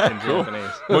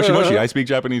Japanese. Moshi moshi. I speak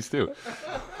Japanese too.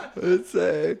 It's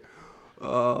a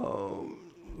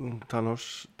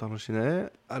tanoshine.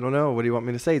 I don't know. What do you want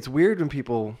me to say? It's weird when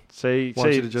people Say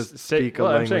want you to just speak a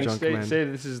language on command. Say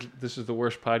this is the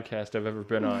worst podcast I've ever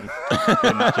been on in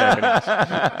Japanese.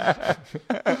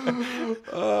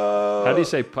 How do you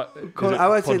say? I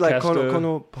would say like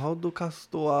kono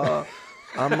podcast wa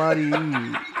amari.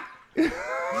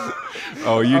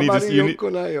 Oh, you need to. Amari yoko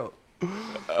nayo.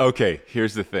 Okay,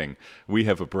 here's the thing. We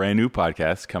have a brand new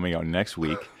podcast coming out next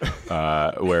week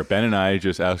where Ben and I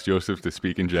just asked Joseph to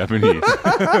speak in Japanese.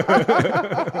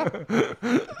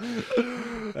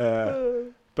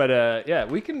 Yeah,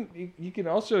 you can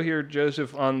also hear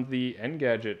Joseph on the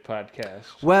Engadget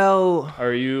podcast. Well,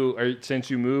 since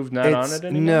you moved not on it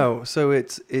anymore? No, so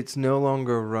it's no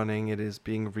longer running. It is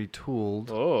being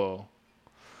retooled. Oh.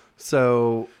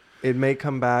 So it may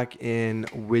come back in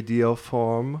video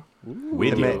form.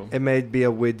 Video. It may be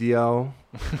a video.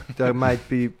 There might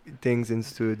be things in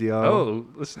studio. Oh,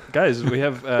 listen, guys, we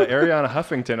have Ariana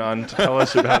Huffington on to tell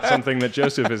us about something that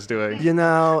Joseph is doing. You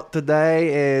know,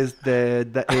 today is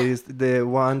the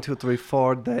 1, 2, 3,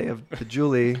 4 day of the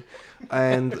Julie,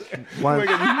 and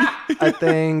I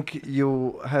think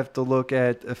you have to look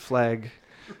at a flag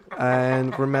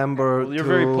and remember. Well, you're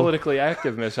very politically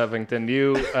active, Miss Huffington.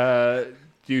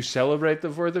 Do you celebrate the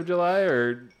 4th of July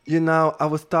or? You know, I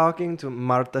was talking to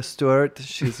Martha Stewart.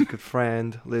 She's a good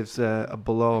friend, lives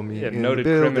below me. Yeah, in noted the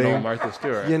building. criminal Martha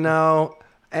Stewart. You know,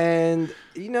 and,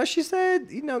 she said,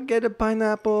 get a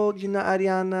pineapple,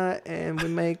 Ariana, and we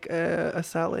make a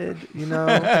salad, You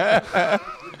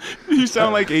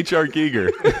sound like H.R.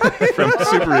 Giger from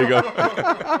Super Ego.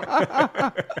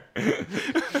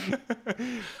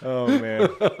 Oh, man.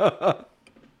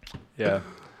 Yeah.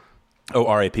 Oh,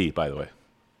 R.I.P., by the way.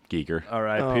 Giger.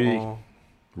 R.I.P. Oh,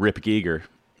 Rip Giger.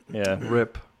 Yeah.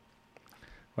 rip.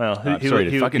 Well, he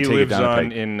fucking take it lives down a on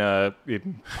peg.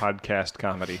 in podcast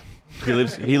comedy.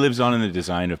 He lives on in the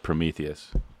design of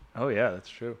Prometheus. Oh, yeah, that's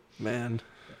true. Man.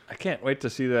 I can't wait to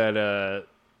see that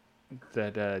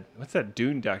what's that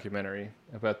Dune documentary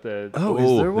about the Oh,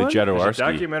 is there one? The There's a Jodorowsky.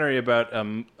 documentary about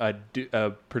a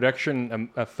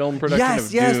film production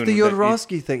of Yes, Dune. the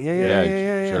Jodorowsky thing. Yeah.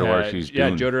 Jodorowsky's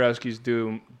Dune. Jodorowsky's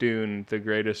Dune, the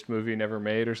greatest movie never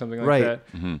made, or something like Right. that.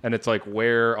 Mm-hmm. And it's like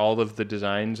where all of the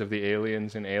designs of the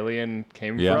aliens in Alien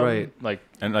came Yeah. from. Right. Like,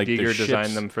 And, like, the Giger ships.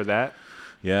 designed them for that.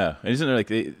 Yeah, and isn't it like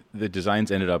the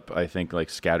designs ended up, I think, like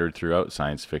scattered throughout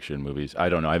science fiction movies? I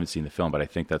don't know. I haven't seen the film, but I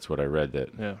think that's what I read. That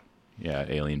Yeah.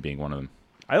 Alien being one of them.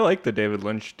 I like the David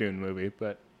Lynch Dune movie,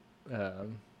 but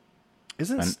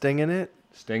Isn't Sting in it?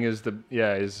 Sting is the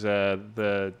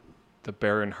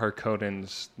Baron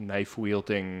Harkonnen's knife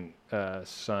wielding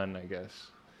son, I guess.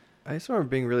 I just remember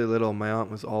being really little. My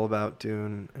aunt was all about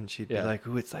Dune, and she'd be Yeah. like,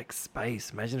 "Ooh, it's like spice.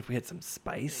 Imagine if we had some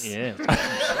spice." Yeah.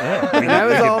 And I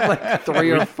was all like 3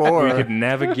 or 4. We could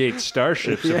navigate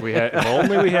starships if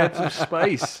only we had some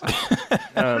spice.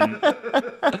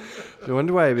 No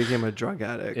wonder why I became a drug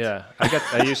addict. Yeah,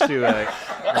 I used to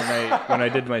when I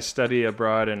did my study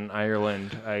abroad in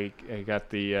Ireland, I got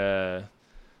the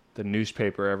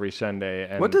newspaper every Sunday.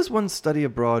 And What does one study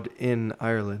abroad in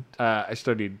Ireland? I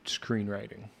studied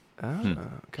screenwriting. Oh,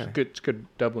 okay. It's good.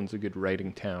 Dublin's a good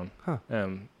writing town. Huh.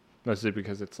 Mostly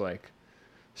because it's like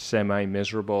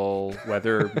semi-miserable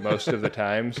weather most of the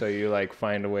time, so you like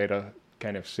find a way to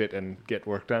kind of sit and get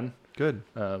work done. Good.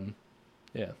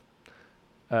 Yeah.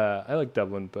 I like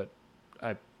Dublin, but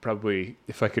I probably,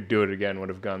 if I could do it again, would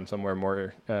have gone somewhere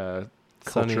more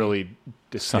culturally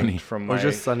distinct from my... Or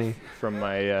just sunny. From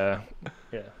my, yeah.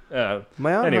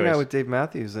 My aunt hung anyways. out with Dave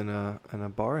Matthews in a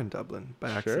bar in Dublin by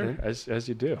accident. Sure, as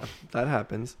you do. That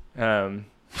happens. I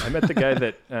met the guy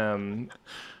that...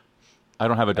 I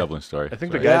don't have a Dublin story. I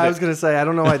think sorry. the guy Yeah, that, I was going to say, I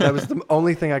don't know why. That was the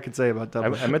only thing I could say about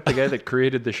Dublin. I met the guy that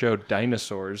created the show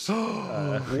Dinosaurs.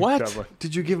 What? Dublin.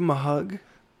 Did you give him a hug?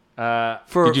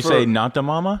 Did you say not the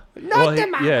mama?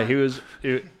 He was.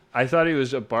 I thought he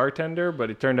was a bartender, but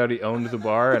it turned out he owned the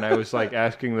bar, and I was like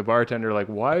asking the bartender, like,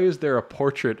 why is there a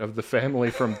portrait of the family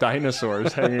from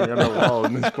Dinosaurs hanging on the wall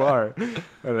in this bar? And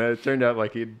then it turned out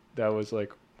like that was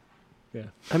like, yeah.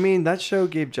 I mean, that show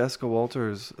gave Jessica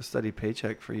Walters a steady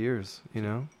paycheck for years, you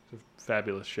know? It's a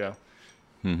fabulous show.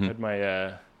 Mm-hmm.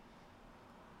 I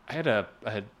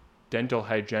had dental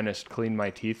hygienist clean my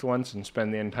teeth once and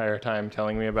spend the entire time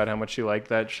telling me about how much she liked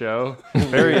that show.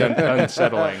 Very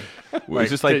unsettling. Was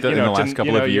this like in the last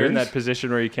couple of years? You're in that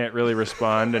position where you can't really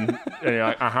respond, and you're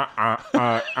like,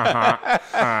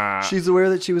 She's aware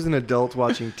that she was an adult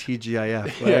watching TGIF.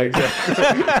 Like. Yeah,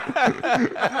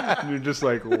 exactly. You're just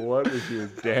like, what is your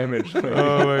damage?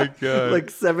 Oh my god! Like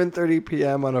 7:30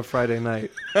 p.m. on a Friday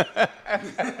night.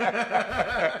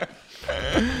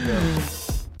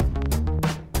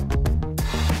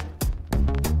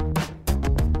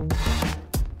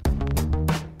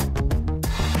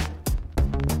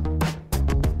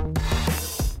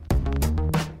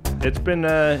 It's been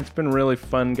really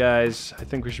fun, guys. I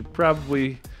think we should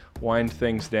probably wind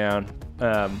things down.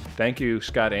 Thank you,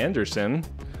 Scott Anderson.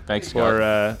 Thanks, Scott.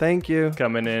 For Thank you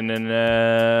coming in and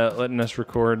letting us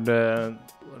record the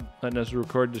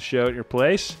show at your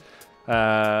place.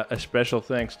 A special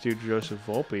thanks to Joseph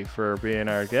Volpe for being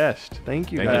our guest.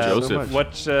 Thank you, Thank you, guys, Joseph. so much.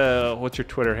 What's your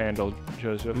Twitter handle,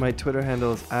 Joseph? My Twitter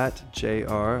handle is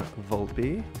 @JR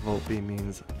Volpe. Volpe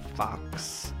means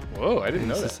fox. Whoa, I didn't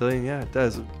know that. Sicilian, yeah, it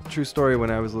does. True story. When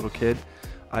I was a little kid,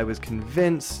 I was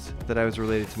convinced that I was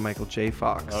related to Michael J.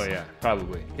 Fox. Oh yeah,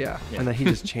 probably. Yeah, Yeah. and that he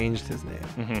just changed his name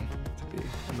Mm-hmm. to be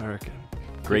American.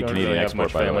 Great Don't Canadian really have export,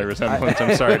 much by the family way. resemblance.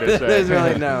 I'm sorry to say. There's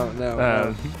really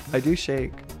no. I do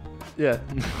shake. Yeah.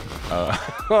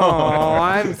 Oh,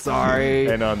 I'm sorry.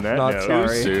 And on that Not note,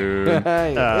 sorry. Too soon.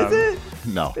 Is it?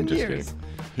 No, It's been I'm just years. kidding.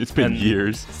 It's been And-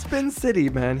 years. Spin City,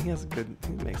 man. He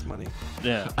makes money.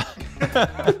 Yeah.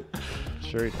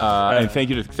 Sure. And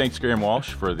thanks Graham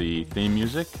Walsh for the theme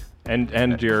music and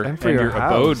your And for your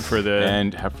abode house. for the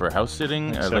and for house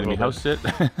sitting, letting me house sit.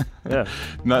 yeah.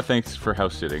 Not thanks for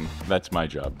house sitting. That's my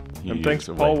job. And thanks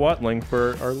Paul Watling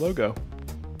for our logo.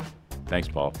 Thanks,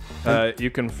 Paul. You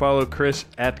can follow Chris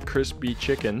at Crispy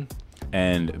Chicken.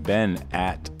 And Ben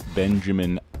at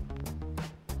Benjamin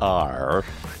R.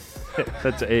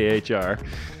 That's AHR.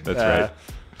 That's right.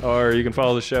 Or you can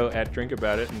follow the show at Drink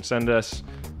About It and send us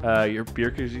your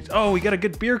beer koozies. Oh, we got a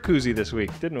good beer koozie this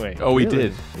week, didn't we? Oh, we Really?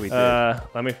 did. We did.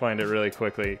 Let me find it really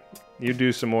quickly. You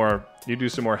do some more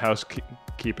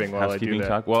housekeeping while Housekeeping I do that.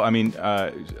 talk. Well, I mean,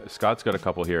 Scott's got a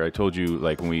couple here. I told you,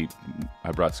 like,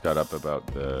 I brought Scott up about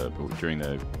during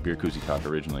the beer koozie talk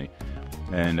originally,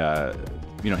 and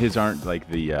his aren't like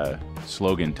the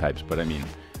slogan types, but I mean,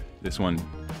 this one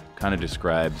kind of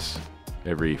describes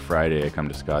every Friday I come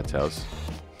to Scott's house.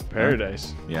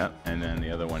 Paradise. Yeah, and then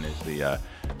the other one is the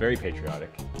very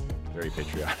patriotic.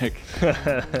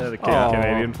 The Aw.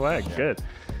 Canadian flag. Yeah. Good.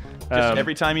 Just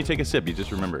every time you take a sip, you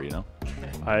just remember,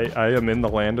 I am in the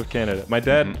land of Canada. My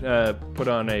dad put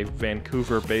on a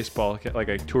Vancouver baseball like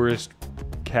a tourist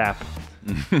cap,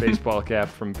 baseball cap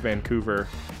from Vancouver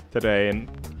today, and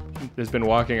has been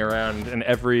walking around. And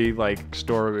every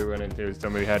store we went into,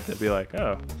 somebody had to be like,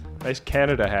 "Oh, nice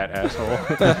Canada hat, asshole."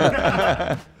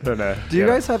 Do you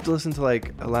guys have to listen to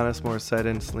Alanis Morissette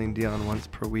and Celine Dion once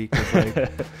per week?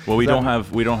 Well, we don't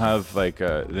have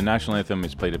the national anthem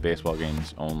is played at baseball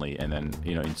games only, and then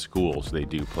in schools they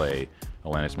do play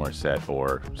Alanis Morissette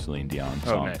or Celine Dion songs.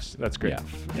 Oh, nice. That's great.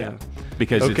 Yeah.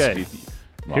 Because Okay.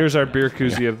 Here's our beer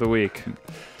koozie of the week.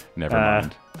 Never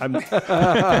mind. Oh, did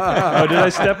I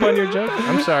step on your joke?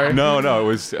 I'm sorry. No, it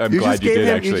was. I'm glad you did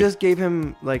actually. You just gave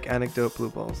him anecdote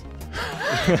Blueballs.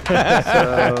 So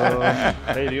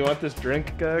Hey, do you want this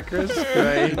drink, Chris?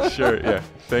 Sure. Yeah.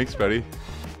 Thanks, buddy.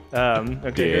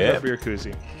 Okay, here's our beer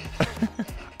koozie.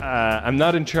 I'm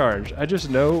not in charge. I just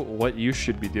know what you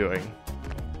should be doing.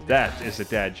 That is a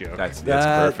dad joke. That's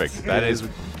That's- perfect. That is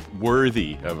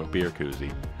worthy of a beer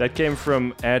koozie. That came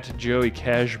from @Joey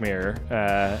Cashmere,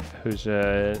 who's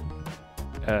a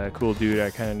cool dude I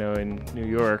kind of know in New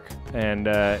York, and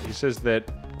he says that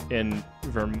in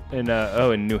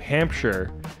New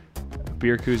Hampshire,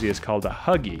 beer koozie is called a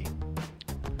huggy.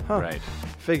 huh, Right.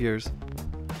 figures.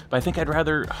 But I think I'd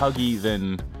rather huggy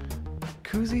than.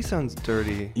 Koozie sounds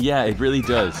dirty. Yeah, it really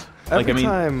does. Every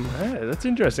time. That's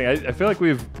interesting. I feel like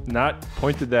we've not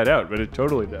pointed that out, but it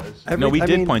totally does. No, we I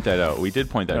did mean- point that out. We did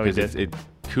point that No, out we because did.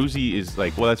 koozie is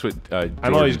that's what.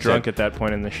 I'm always Jordan drunk said. at that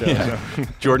point in the show. Yeah. So.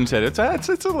 Jordan said it's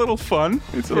a little fun.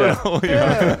 It's a Yeah. little.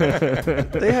 Yeah.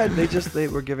 They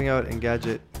were giving out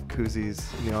Engadget koozies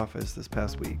in the office this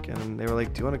past week, and they were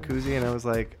like, "Do you want a koozie?" And I was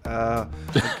like, "I've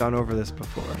gone over this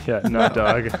before." Yeah, not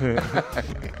dog.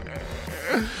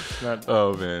 Not,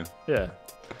 Oh man. yeah.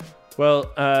 Well,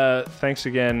 thanks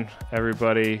again,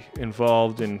 everybody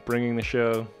involved in bringing the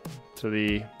show to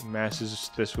the masses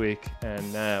this week.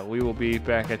 And we will be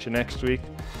back at you next week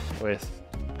with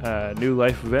new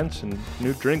life events and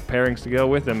new drink pairings to go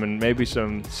with them, and maybe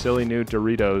some silly new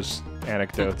Doritos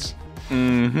anecdotes.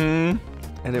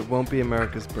 Mm-hmm. And it won't be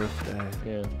America's birthday.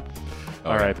 Yeah.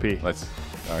 All right. R.I.P. Let's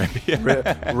R.I.P.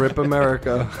 Rip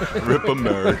America. Rip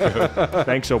America.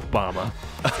 Thanks, Obama.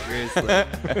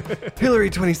 Seriously. Hillary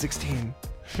 2016.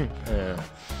 Yeah.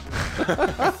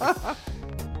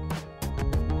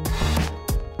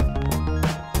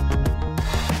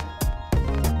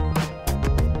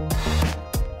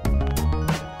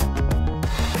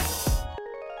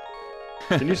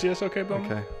 Can you see us okay, Bowman?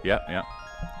 Okay. Yeah, yeah.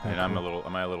 And Okay.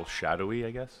 am I a little shadowy,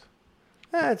 I guess?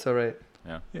 It's all right.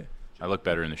 Yeah. Yeah. I look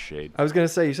better in the shade. I was going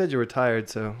to say, you said you were tired,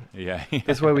 so Yeah.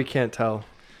 that's why we can't tell.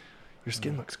 Your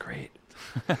skin looks great.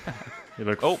 You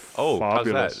look Oh, how's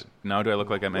fabulous. that? Now do I look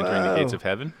like I'm entering the gates of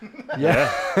heaven?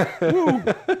 Yeah.